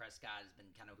Prescott has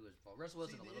been kind of who has fallen. Russell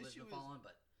Wilson a little bit been falling,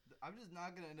 but I'm just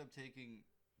not going to end up taking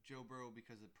Joe Burrow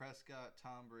because of Prescott,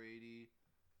 Tom Brady.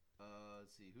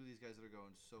 Let's see who these guys that are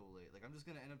going so late. Like, I'm just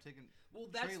gonna end up taking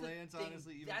Trey Lance.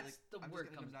 Honestly, even that's like, the I'm word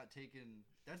just gonna end up not taking.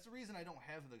 That's the reason I don't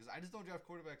have them because I just don't draft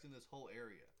quarterbacks in this whole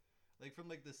area. Like from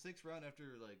like the 6th round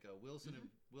after like Wilson and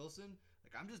Wilson.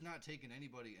 Like, I'm just not taking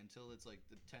anybody until it's like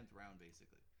the 10th round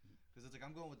basically, because it's like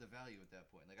I'm going with the value at that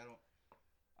point. Like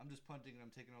I'm just punting and I'm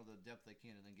taking all the depth I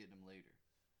can and then getting them later.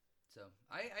 So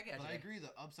I get. But I agree,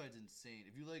 the upside's insane.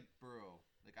 If you like Burrow,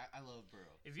 like I love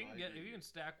Burrow. If you can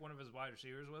stack one of his wide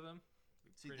receivers with him.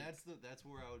 See, that's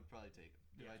where I would probably take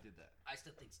him if I did that. I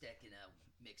still think stacking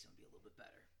Mixon would be a little bit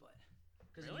better, but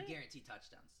because really? you guarantee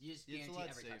touchdowns, you just guarantee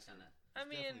every touchdown. I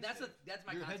mean, that's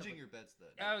my. You're concept hedging your bets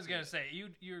then. I was gonna say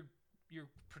you're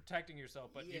protecting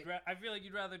yourself, but I feel like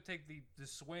you'd rather take the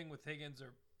swing with Higgins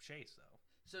or Chase though.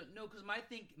 So no, because my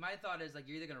thought is like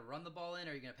you're either gonna run the ball in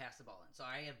or you're gonna pass the ball in. So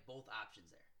I have both options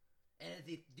there. And if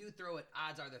they do throw it,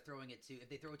 odds are they're throwing it to. If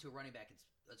they throw it to a running back,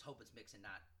 let's hope it's Mixon,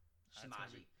 not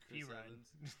Shamaji.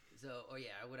 So,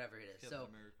 whatever it is. So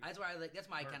that's why that's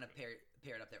my kind of pair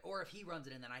it up there. Or if he runs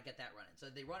it in, then I get that running. So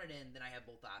if they run it in, then I have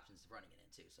both options of running it in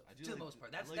too. So to the most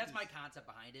part, that's my concept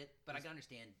behind it. But I can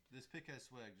understand this pick has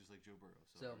swag, just like Joe Burrow.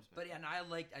 So but yeah, no, I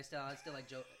still like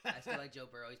Joe. I still like Joe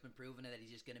Burrow. He's been proving it that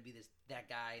he's just going to be that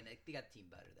guy, and they got the team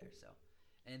better there. So,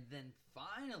 and then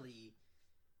finally,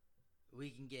 we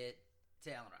can get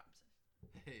to Allen Robinson.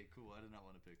 Hey, cool. I did not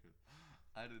want to pick him.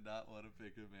 I did not want to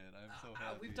pick him, man. I'm so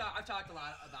happy. I've talked a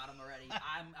lot about him already.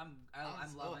 I'm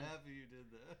so loving. Happy you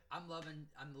did that. I'm loving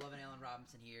Allen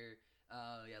Robinson here.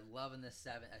 Loving this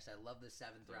 7th. Actually, I love the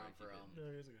 7th round for him. No,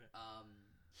 he's okay.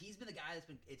 He's been the guy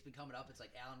it's been coming up. It's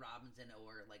like Allen Robinson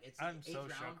or like it's. I'm the 8th so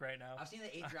round. shook right now. I've seen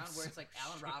the 8th round where it's like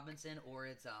Allen Robinson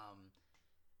or it's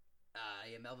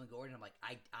Melvin Gordon. I'm like,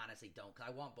 I honestly don't, because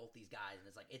I want both these guys, and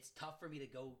it's like it's tough for me to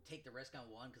go take the risk on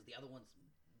one because the other one's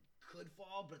could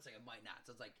fall, but it's like it might not.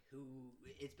 So it's like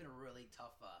it's been a really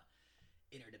tough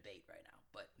inner debate right now.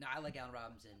 But no, I like Allen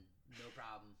Robinson, no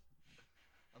problem.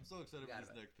 I'm so excited for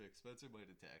this next pick. Spencer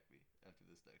might attack me after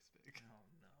this next pick. Oh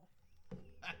no.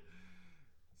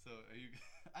 So are you?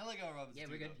 I like Allen Robinson.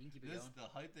 Yeah, we're good. You can keep it going. The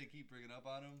hype they keep bringing up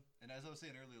on him, and as I was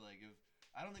saying earlier, like if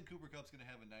I don't think Cooper Kupp's gonna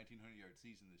have a 1,900-yard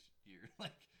season this year,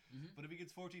 like. Mm-hmm. But if he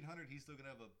gets 1,400, he's still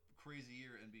gonna have a crazy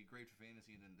year and be great for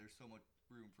fantasy. And then there's so much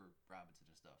room for Robinson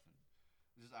and stuff, and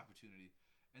there's opportunity.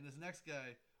 And this next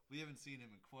guy, we haven't seen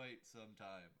him in quite some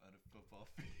time on a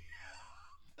football field.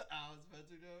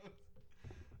 Spencer knows.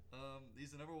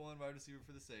 He's the number 1 wide receiver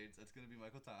for the Saints. That's gonna be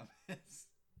Michael Thomas.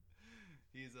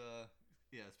 He's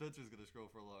Spencer's gonna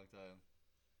scroll for a long time.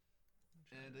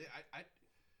 And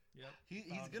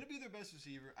he's gonna be their best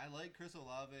receiver. I like Chris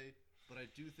Olave. But I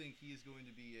do think he is going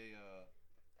to be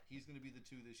he's going to be the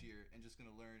 2 this year and just going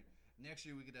to learn. Next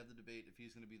year we could have the debate if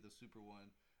he's going to be the super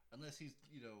 1, unless he's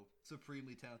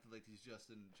supremely talented like he's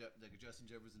Justin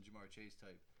Jefferson, Jamar Chase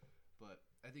type. But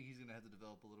I think he's going to have to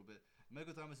develop a little bit.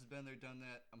 Michael Thomas has been there, done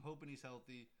that. I'm hoping he's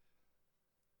healthy.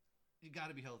 You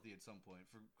got to be healthy at some point,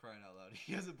 for crying out loud.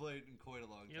 He hasn't played in quite a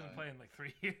long time. He hasn't played in like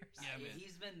 3 years. Yeah, man.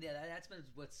 He's been that's been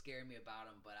what's scaring me about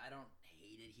him. But I don't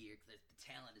hate it here because the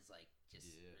talent is like just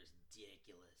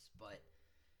ridiculous. But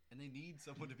And they need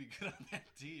someone to be good on that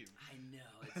team. I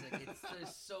know. It's like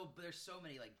there's so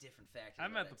many like different factors.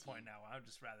 I'm at the team. point now. I would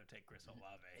just rather take Chris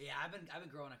Olave. Yeah, I've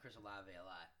been growing on Chris Olave a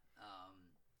lot.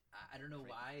 I don't know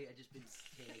why. I just been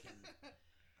taking.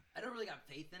 I don't really got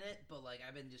faith in it, but like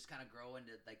I've been just kind of growing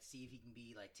to like see if he can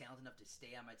be like talented enough to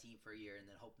stay on my team for a year, and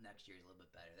then hope next year is a little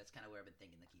bit better. That's kind of where I've been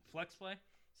thinking to keep him. Flex play.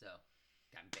 So,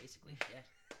 basically, yeah.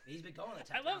 He's been going the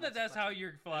I love that. That's how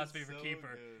your philosophy for so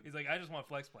keeper. good. He's like, I just want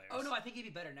flex players. Oh no, I think he'd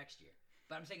be better next year.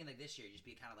 But I'm saying like this year, just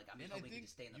be kind of like I'm And just I hoping he think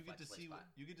can stay in the you get flex to play see spot.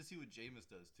 you get to see what Jameis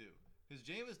does too. Because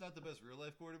Jameis not the best real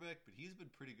life quarterback, but he's been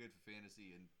pretty good for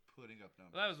fantasy and putting up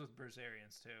numbers. Well, that was with Bruce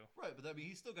Arians too. Right, but I mean,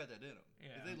 he's still got that in him.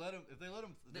 Yeah. If they let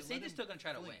him, The Saints are still gonna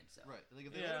try to fling win. it. So Right, like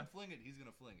if they let him fling it, he's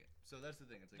gonna fling it. So that's the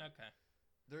thing. It's like Okay.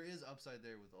 there is upside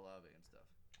there with Olave and stuff.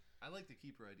 I like the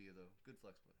keeper idea though. Good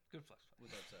flex play Good flex play.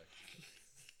 with upside.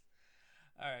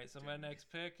 All right, so my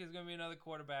next pick is gonna be another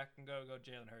quarterback. I'm gonna go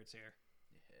Jalen Hurts here.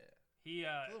 Yeah, He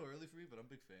it's a little early for me, but I'm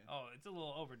a big fan. oh, it's a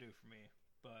little overdue for me,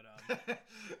 but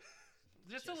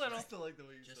just a Just little. I still like the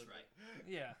way you just said right, that.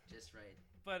 Yeah, just right.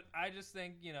 but I just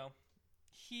think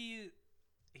he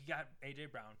got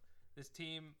AJ Brown. This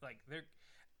team, like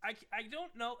I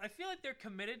don't know. I feel like they're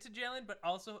committed to Jalen, but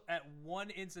also at one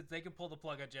instance they can pull the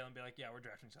plug on Jalen and be like, yeah, we're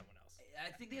drafting someone else. I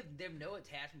think they have no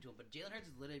attachment to him, but Jalen Hurts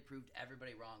has literally proved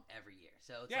everybody wrong every year.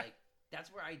 So it's Yeah. like that's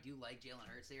where I do like Jalen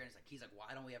Hurts there, and it's like he's like,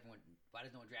 why does no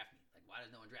one draft me? Like, why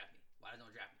does no one draft me? Why does no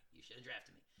one draft me? You should have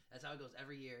drafted me. That's how it goes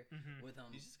every year with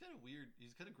him. He's just kind of weird.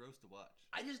 He's kind of gross to watch.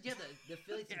 I just the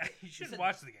Philly team. Yeah, you should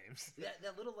watch the games.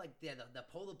 That little like the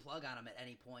pull the plug on him at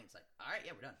any point. It's like, all right,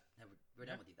 yeah, we're done. We're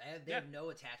done with you. They have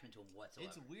no attachment to him whatsoever.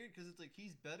 It's weird because it's like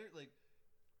he's better. Like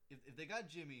if they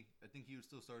got Jimmy, I think he would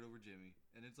still start over Jimmy.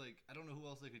 And it's like I don't know who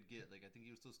else they could get. Like I think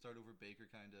he would still start over Baker,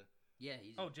 kind of. Yeah,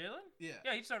 he's Jalen? Yeah.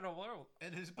 Yeah, he started over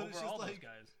And it's all just those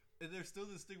guys. And there's still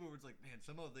this stigma where it's like, man,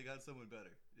 somehow if they got someone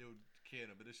better, it would can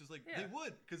him. But it's just like they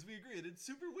would because we agree. And it's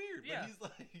super weird. Yeah. But he's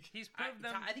like He's proved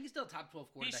them. I think he's still a top 12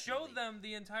 He quarterback. showed them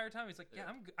the entire time. He's like, yeah,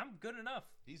 I'm good enough.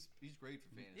 he's great for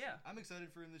fantasy. Yeah. I'm excited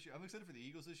for him this year. I'm excited for the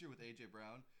Eagles this year with AJ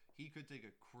Brown. He could take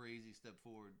a crazy step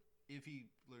forward if he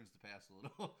learns to pass a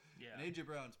little. Yeah. And AJ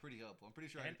Brown's pretty helpful. I'm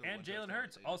pretty sure. And Jalen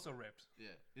Hurts also ripped.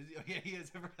 Yeah. Is he? Oh, yeah, he is.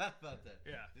 I forgot about that.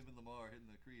 Yeah. Him and Lamar hitting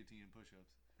the creatine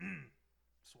push-ups.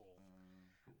 Swole.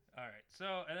 Cool. All right.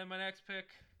 So, and then my next pick.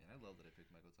 And I love that I picked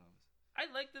Michael Thomas. I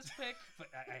like this pick, but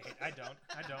I don't.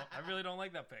 I really don't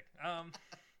like that pick. I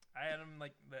had him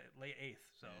like the late 8th.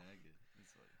 So. Yeah, I get it.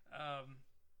 It's funny.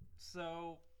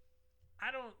 So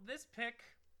I don't. This pick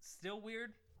still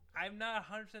weird. I'm not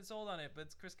 100% sold on it, but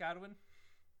it's Chris Godwin.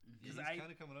 He's kind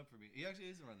of coming up for me. He actually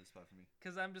is around this spot for me.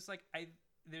 Because I'm just like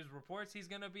there's reports he's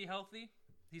gonna be healthy.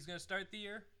 He's gonna start the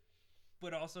year,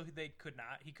 but also he could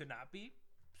not be.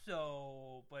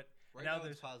 So, but Right now now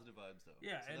there's it's positive vibes though.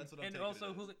 yeah, So that's what I'm and taking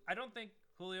also it as. I don't think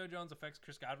Julio Jones affects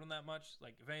Chris Godwin that much.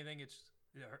 Like if anything, it's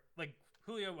like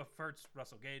Julio hurts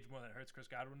Russell Gage more than it hurts Chris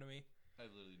Godwin to me. I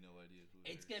have literally no idea who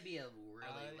It's gonna be a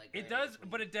really like. It does,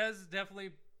 but it does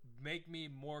definitely make me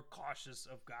more cautious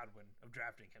of Godwin of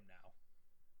drafting him now.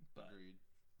 But Agreed.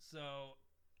 so,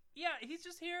 yeah, he's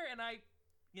just here, and I'm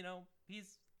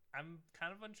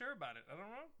kind of unsure about it. I don't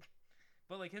know,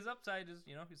 but like his upside is,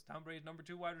 he's Tom Brady's number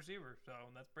 2 wide receiver, so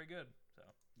that's pretty good. So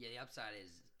Yeah, the upside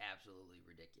is absolutely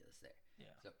ridiculous there.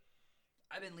 yeah, So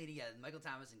I've been leaning. Yeah, Michael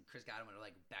Thomas and Chris Godwin are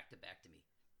like back to back to me.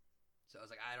 So I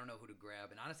was like, I don't know who to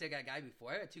grab. And honestly, I got a guy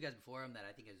before. I got 2 guys before him that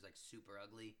I think is like super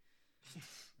ugly.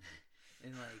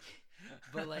 And like,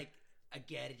 but like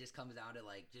again, it just comes down to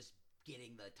like just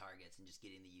getting the targets and just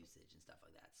getting the usage and stuff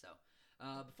like that. So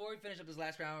before we finish up this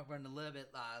last round, we're running a little bit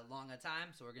long on time,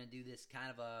 so we're gonna do this kind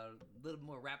of a little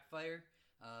more rapid fire,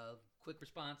 quick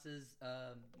responses,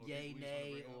 yay,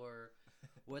 nay, or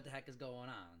what the heck is going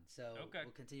on. So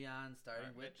we'll continue on,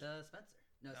 starting with Spencer.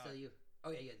 No, still you. Oh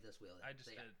yeah, this wheel. I just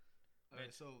did. All right,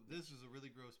 so this is a really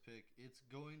gross pick. It's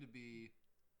going to be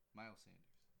Miles Sanders.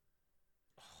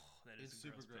 Oh, that is It's a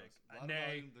super gross gross. pick. A lot of Nay,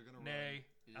 volume, they're gonna nay, run.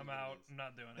 It is I'm what it out. is. I'm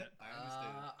not doing it. I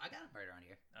understand. I got him right around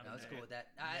here. I'm I was nay. cool with that.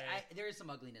 There is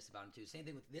some ugliness about him too. Same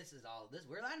thing with this.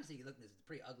 We're honestly looking at this. It's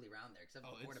pretty ugly round there, except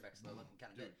for the quarterbacks. They're looking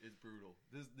kind of good. It's brutal.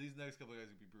 These next couple guys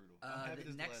are gonna be brutal. I'm happy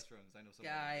the this is the next last round because I know some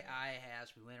Guy I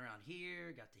have, we went around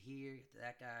here, got to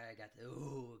that guy, got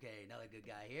to okay, another good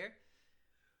guy here.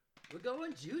 We're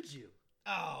going Juju.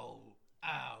 Oh,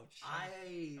 ouch. I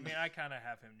mean, I kind of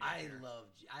have him.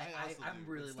 I'm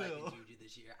really liking Juju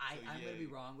this year. I'm gonna be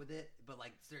yay. wrong with it, but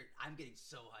like, I'm getting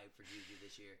so hyped for Juju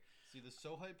this year. See, the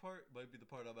so hype part might be the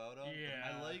part I'm out on.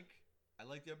 Yeah. I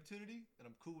like the opportunity, and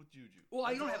I'm cool with Juju. Well,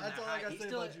 That's you don't all- have that's that all I high. gotta He's say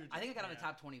still, about Juju. I think I got him in Yeah. the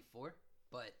top 24,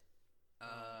 but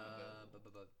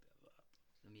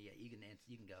I mean, yeah, you can answer.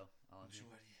 You can go. I'm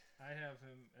sweaty. I have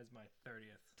him as my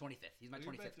 30th. 25th. He's my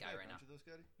 25th guy right now. Aren't you those,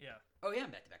 Scotty? Yeah. Oh yeah,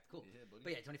 I'm back to back. Cool. Yeah, buddy.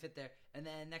 But yeah, 25th there. And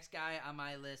then next guy on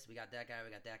my list, we got that guy.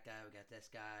 We got that guy. We got this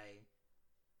guy.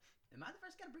 Am I the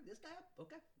first guy to bring this guy up?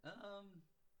 Okay.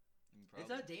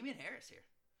 It's Damian Harris here.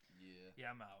 Yeah.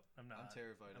 Yeah, I'm out. I'm not. I'm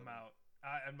terrified. I'm out.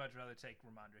 I'd much rather take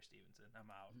Ramondre Stevenson.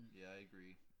 I'm out. Yeah, I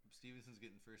agree. Stevenson's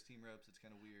getting first team reps. It's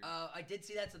kind of weird. I did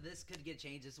see that, so this could get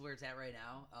changed. This is where it's at right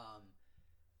now.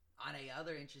 On a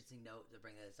other interesting note to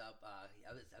bring this up, I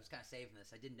was kind of saving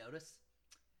this. I did notice.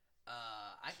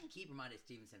 I can keep Ramondre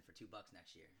Stevenson for $2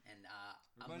 next year, and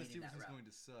I'm Ramondre leaning that Stevenson's route. going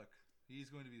to suck. He's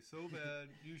going to be so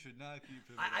bad. You should not keep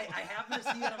him. I happened to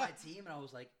see it on my team, and I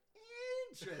was like,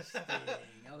 interesting.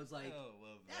 I was like,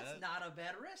 that's not a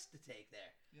bad risk to take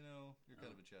there. You know, you're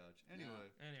kind of a chouch. Anyway.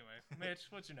 Anyway, Mitch,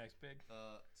 what's your next pick?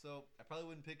 So I probably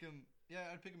wouldn't pick him.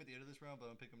 Yeah, I'd pick him at the end of this round, but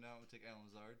I'm gonna pick him now. I'm gonna take Alan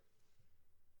Lazard.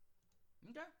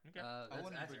 Okay.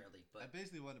 That's early, but I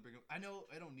basically wanted to bring him. I know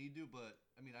I don't need to, but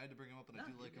I mean I had to bring him up, and I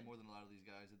do like him good. more than a lot of these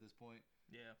guys at this point.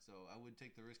 Yeah. So I would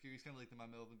take the risk here. He's kind of like my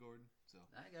Melvin Gordon. So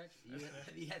I got you.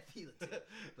 You had Thielen too,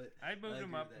 but I moved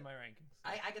him up in my rankings.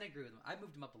 I can agree with him. I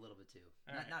moved him up a little bit too.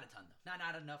 Not a ton though. Not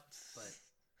enough, but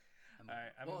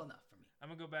enough for me. I'm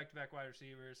gonna go back-to-back wide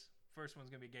receivers. First one's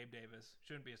gonna be Gabe Davis.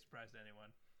 Shouldn't be a surprise to anyone.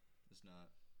 It's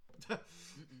not.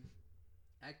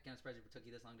 I'm kind of surprised it took you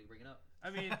this long to bring it up.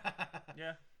 I mean,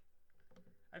 yeah.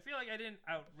 I feel like I didn't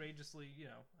outrageously,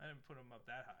 I didn't put him up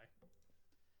that high.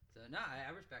 So no, I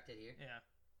respect it here. Yeah.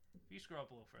 If you scroll up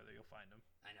a little further, you'll find him.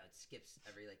 I know it skips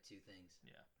every 2 things.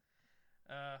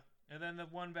 Yeah. And then the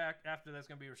one back after that's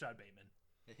gonna be Rashad Bateman.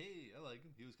 Hey, I like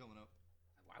him. He was coming up.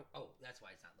 Wow. Oh, that's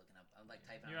why it's not looking up. I'm like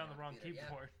typing. You're on the wrong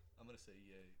keyboard. Yeah. I'm gonna say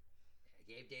yay.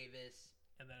 Gabe Davis.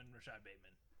 And then Rashad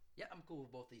Bateman. Yeah, I'm cool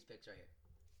with both these picks right here.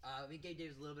 I mean, Gabe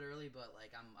Davis a little bit early, but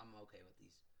like I'm okay with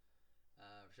these.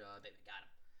 Rashad Bateman, got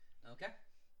him. Okay.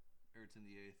 Ertz in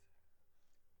the 8th.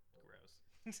 Gross.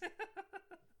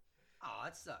 Oh,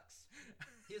 that sucks.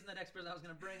 He wasn't the next person I was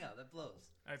gonna bring up. That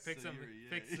blows. I pick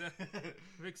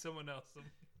someone else.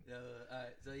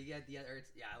 So you get the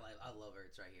Ertz. Yeah, I love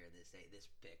Ertz right here. This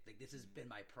pick, like this has been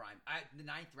my prime. The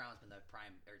 9th round's been the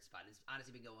prime Ertz spot. It's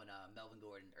honestly been going Melvin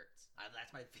Gordon, Ertz.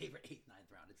 That's my favorite 8th, 9th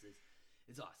round.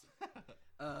 It's awesome.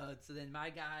 So then my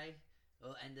guy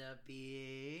will end up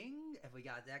being, if we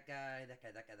got that guy.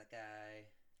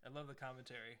 I love the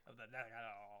commentary of that.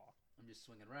 I'm just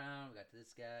swinging around. We got to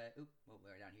this guy. Oop,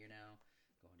 we're down here now.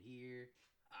 Going to here.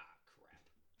 Ah, crap.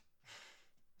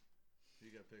 Who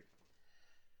you got picked?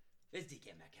 It's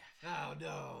DK Metcalf. Oh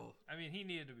no! I mean, he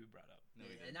needed to be brought up.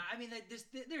 No, I mean,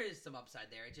 there is some upside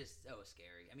there. It's just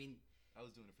scary. I mean, I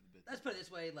was doing it for the bit. Let's put it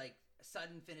this way: like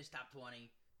Sutton finished top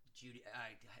 20.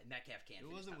 Metcalf can't.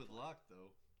 It wasn't with Locke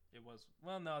though. It was.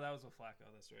 Well, no, that was with Flacco.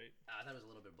 That's right. That was a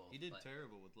little bit of both. He did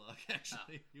terrible with Locke,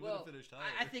 actually. He would have finished higher.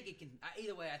 I think it can.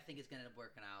 Either way, I think it's going to end up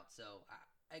working out. So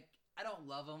I don't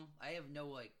love him. I have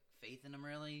no faith in him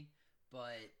really,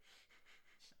 but.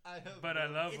 I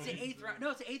love him. It's an 8th round. No,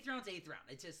 it's an 8th round. It's 8th round.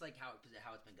 It's just like how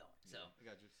it's been going. So I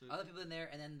got you. So, other people in there,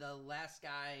 and then the last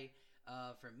guy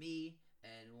for me,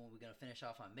 and when we're gonna finish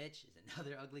off on Mitch is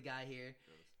another ugly guy here.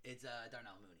 It's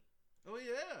Darnell Mooney. Oh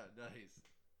yeah, nice.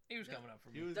 He was coming up for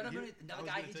me. Darnell Mooney, another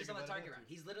guy. He's just on the target round.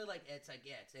 He's literally it's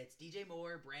DJ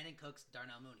Moore, Brandon Cooks,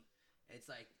 Darnell Mooney. It's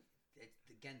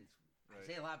again. Right. I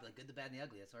say a lot, but good, the bad, and the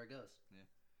ugly. That's where it goes. Yeah.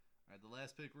 All right. The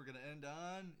last pick we're gonna end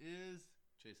on is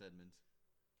Chase Edmonds.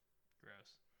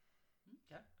 Gross.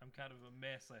 Okay. I'm kind of a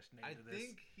meh/name to this. I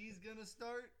think he's gonna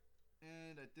start,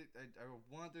 and I think I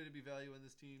want there to be value in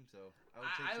this team, so I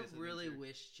would take Chase Edmonds really here.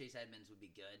 wish Chase Edmonds would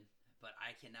be good, but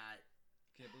I cannot.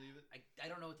 Can't believe it. I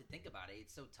don't know what to think about it.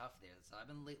 It's so tough there. So I've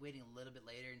been waiting a little bit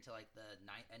later until like the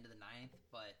end of the 9th,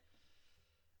 but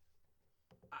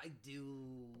I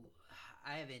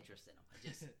have interest in him.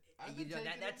 I just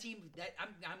that team that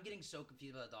I'm getting so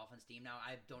confused about the Dolphins team now.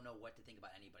 I don't know what to think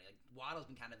about anybody. Like Waddle's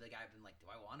been kind of the guy I've been like,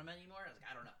 do I want him anymore? I was like,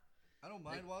 I don't know. I don't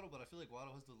mind Waddle, but I feel like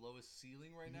Waddle has the lowest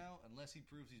ceiling right now, unless he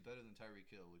proves he's better than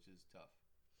Tyreek Hill, which is tough.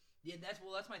 Yeah, that's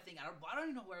my thing. I don't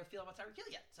even know where I feel about Tyreek Hill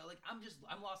yet. So like I'm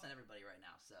lost on everybody right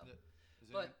now. So,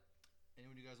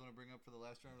 anyone you guys want to bring up for the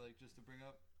last round, just to bring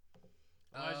up?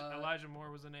 Elijah Moore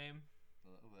was a name.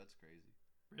 Oh, that's crazy.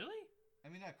 Really? I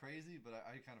mean, not crazy, but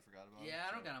I kind of forgot about him. Yeah,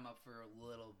 I don't got him up for a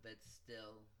little bit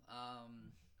still.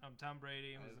 Tom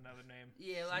Brady was another name.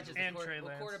 Yeah, Trey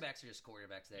Lance. Quarterbacks are just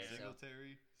quarterbacks there.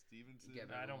 Singletary, Stevenson.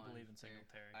 I don't believe in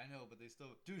Singletary. I know, but they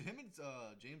still. Dude, him and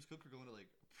James Cook are going to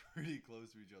pretty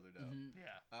close to each other now. Mm-hmm.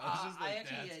 Yeah. I was just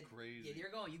that's crazy. Yeah,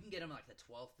 you're going. You can get him the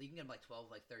 12th. You can get him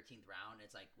 12th, 13th round.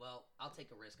 It's well, I'll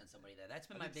take a risk on somebody there. That's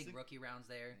been my big rookie rounds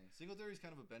there. Yeah. Singletary's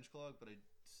kind of a bench clog, but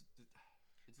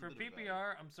it's For a bit of value.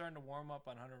 PPR, I'm starting to warm up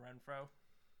on Hunter Renfro.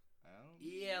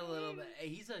 Yeah, a little bit.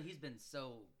 He's been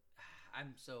so.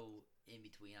 I'm so in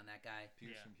between on that guy.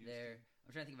 Pierce Yeah. from Houston. There,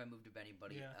 I'm trying to think if I moved to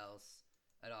anybody Yeah. else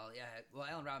at all. Yeah, well,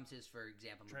 Allen Robinson is, for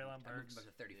example, Treylon I moved Burks. him up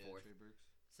to 34th. Yeah, Trey Burks.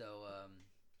 So,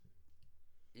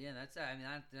 yeah, that's. I mean,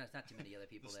 that's not too many other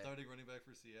The people there starting running back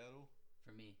for Seattle.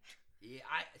 for me. Yeah,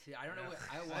 I don't know. Yeah. What,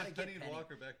 I want to get Penny and Penny.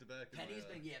 Walker back to back. Penny's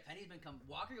been come.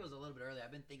 Walker was a little bit early. I've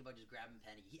been thinking about just grabbing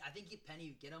Penny. I think if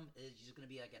Penny get him is just gonna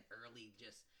be like an early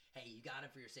just. Hey, you got him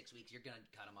for your 6 weeks. You're gonna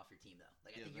cut him off your team though.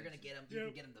 Like I think you're gonna get him. You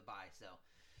can get him to buy. So,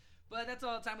 but that's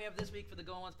all the time we have this week for the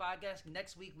Going Once podcast.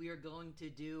 Next week we are going to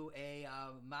do a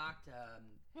mocked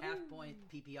half point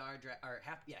PPR draft or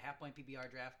half point PPR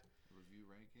draft. Review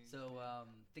ranking. So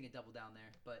think it double down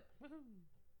there, but.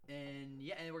 And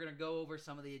we're gonna go over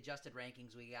some of the adjusted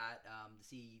rankings we got to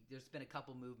see. There's been a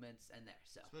couple movements in there,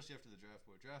 so especially after the draft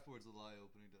board. Draft board's a lie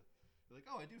opening to. You're like,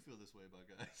 oh, I do feel this way about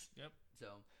guys. Yep.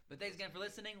 so. But thanks again for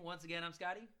listening. Once again, I'm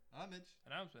Scotty, I'm Mitch.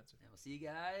 And I'm Spencer. and we'll see you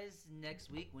guys next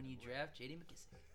week when you draft JD McKissick.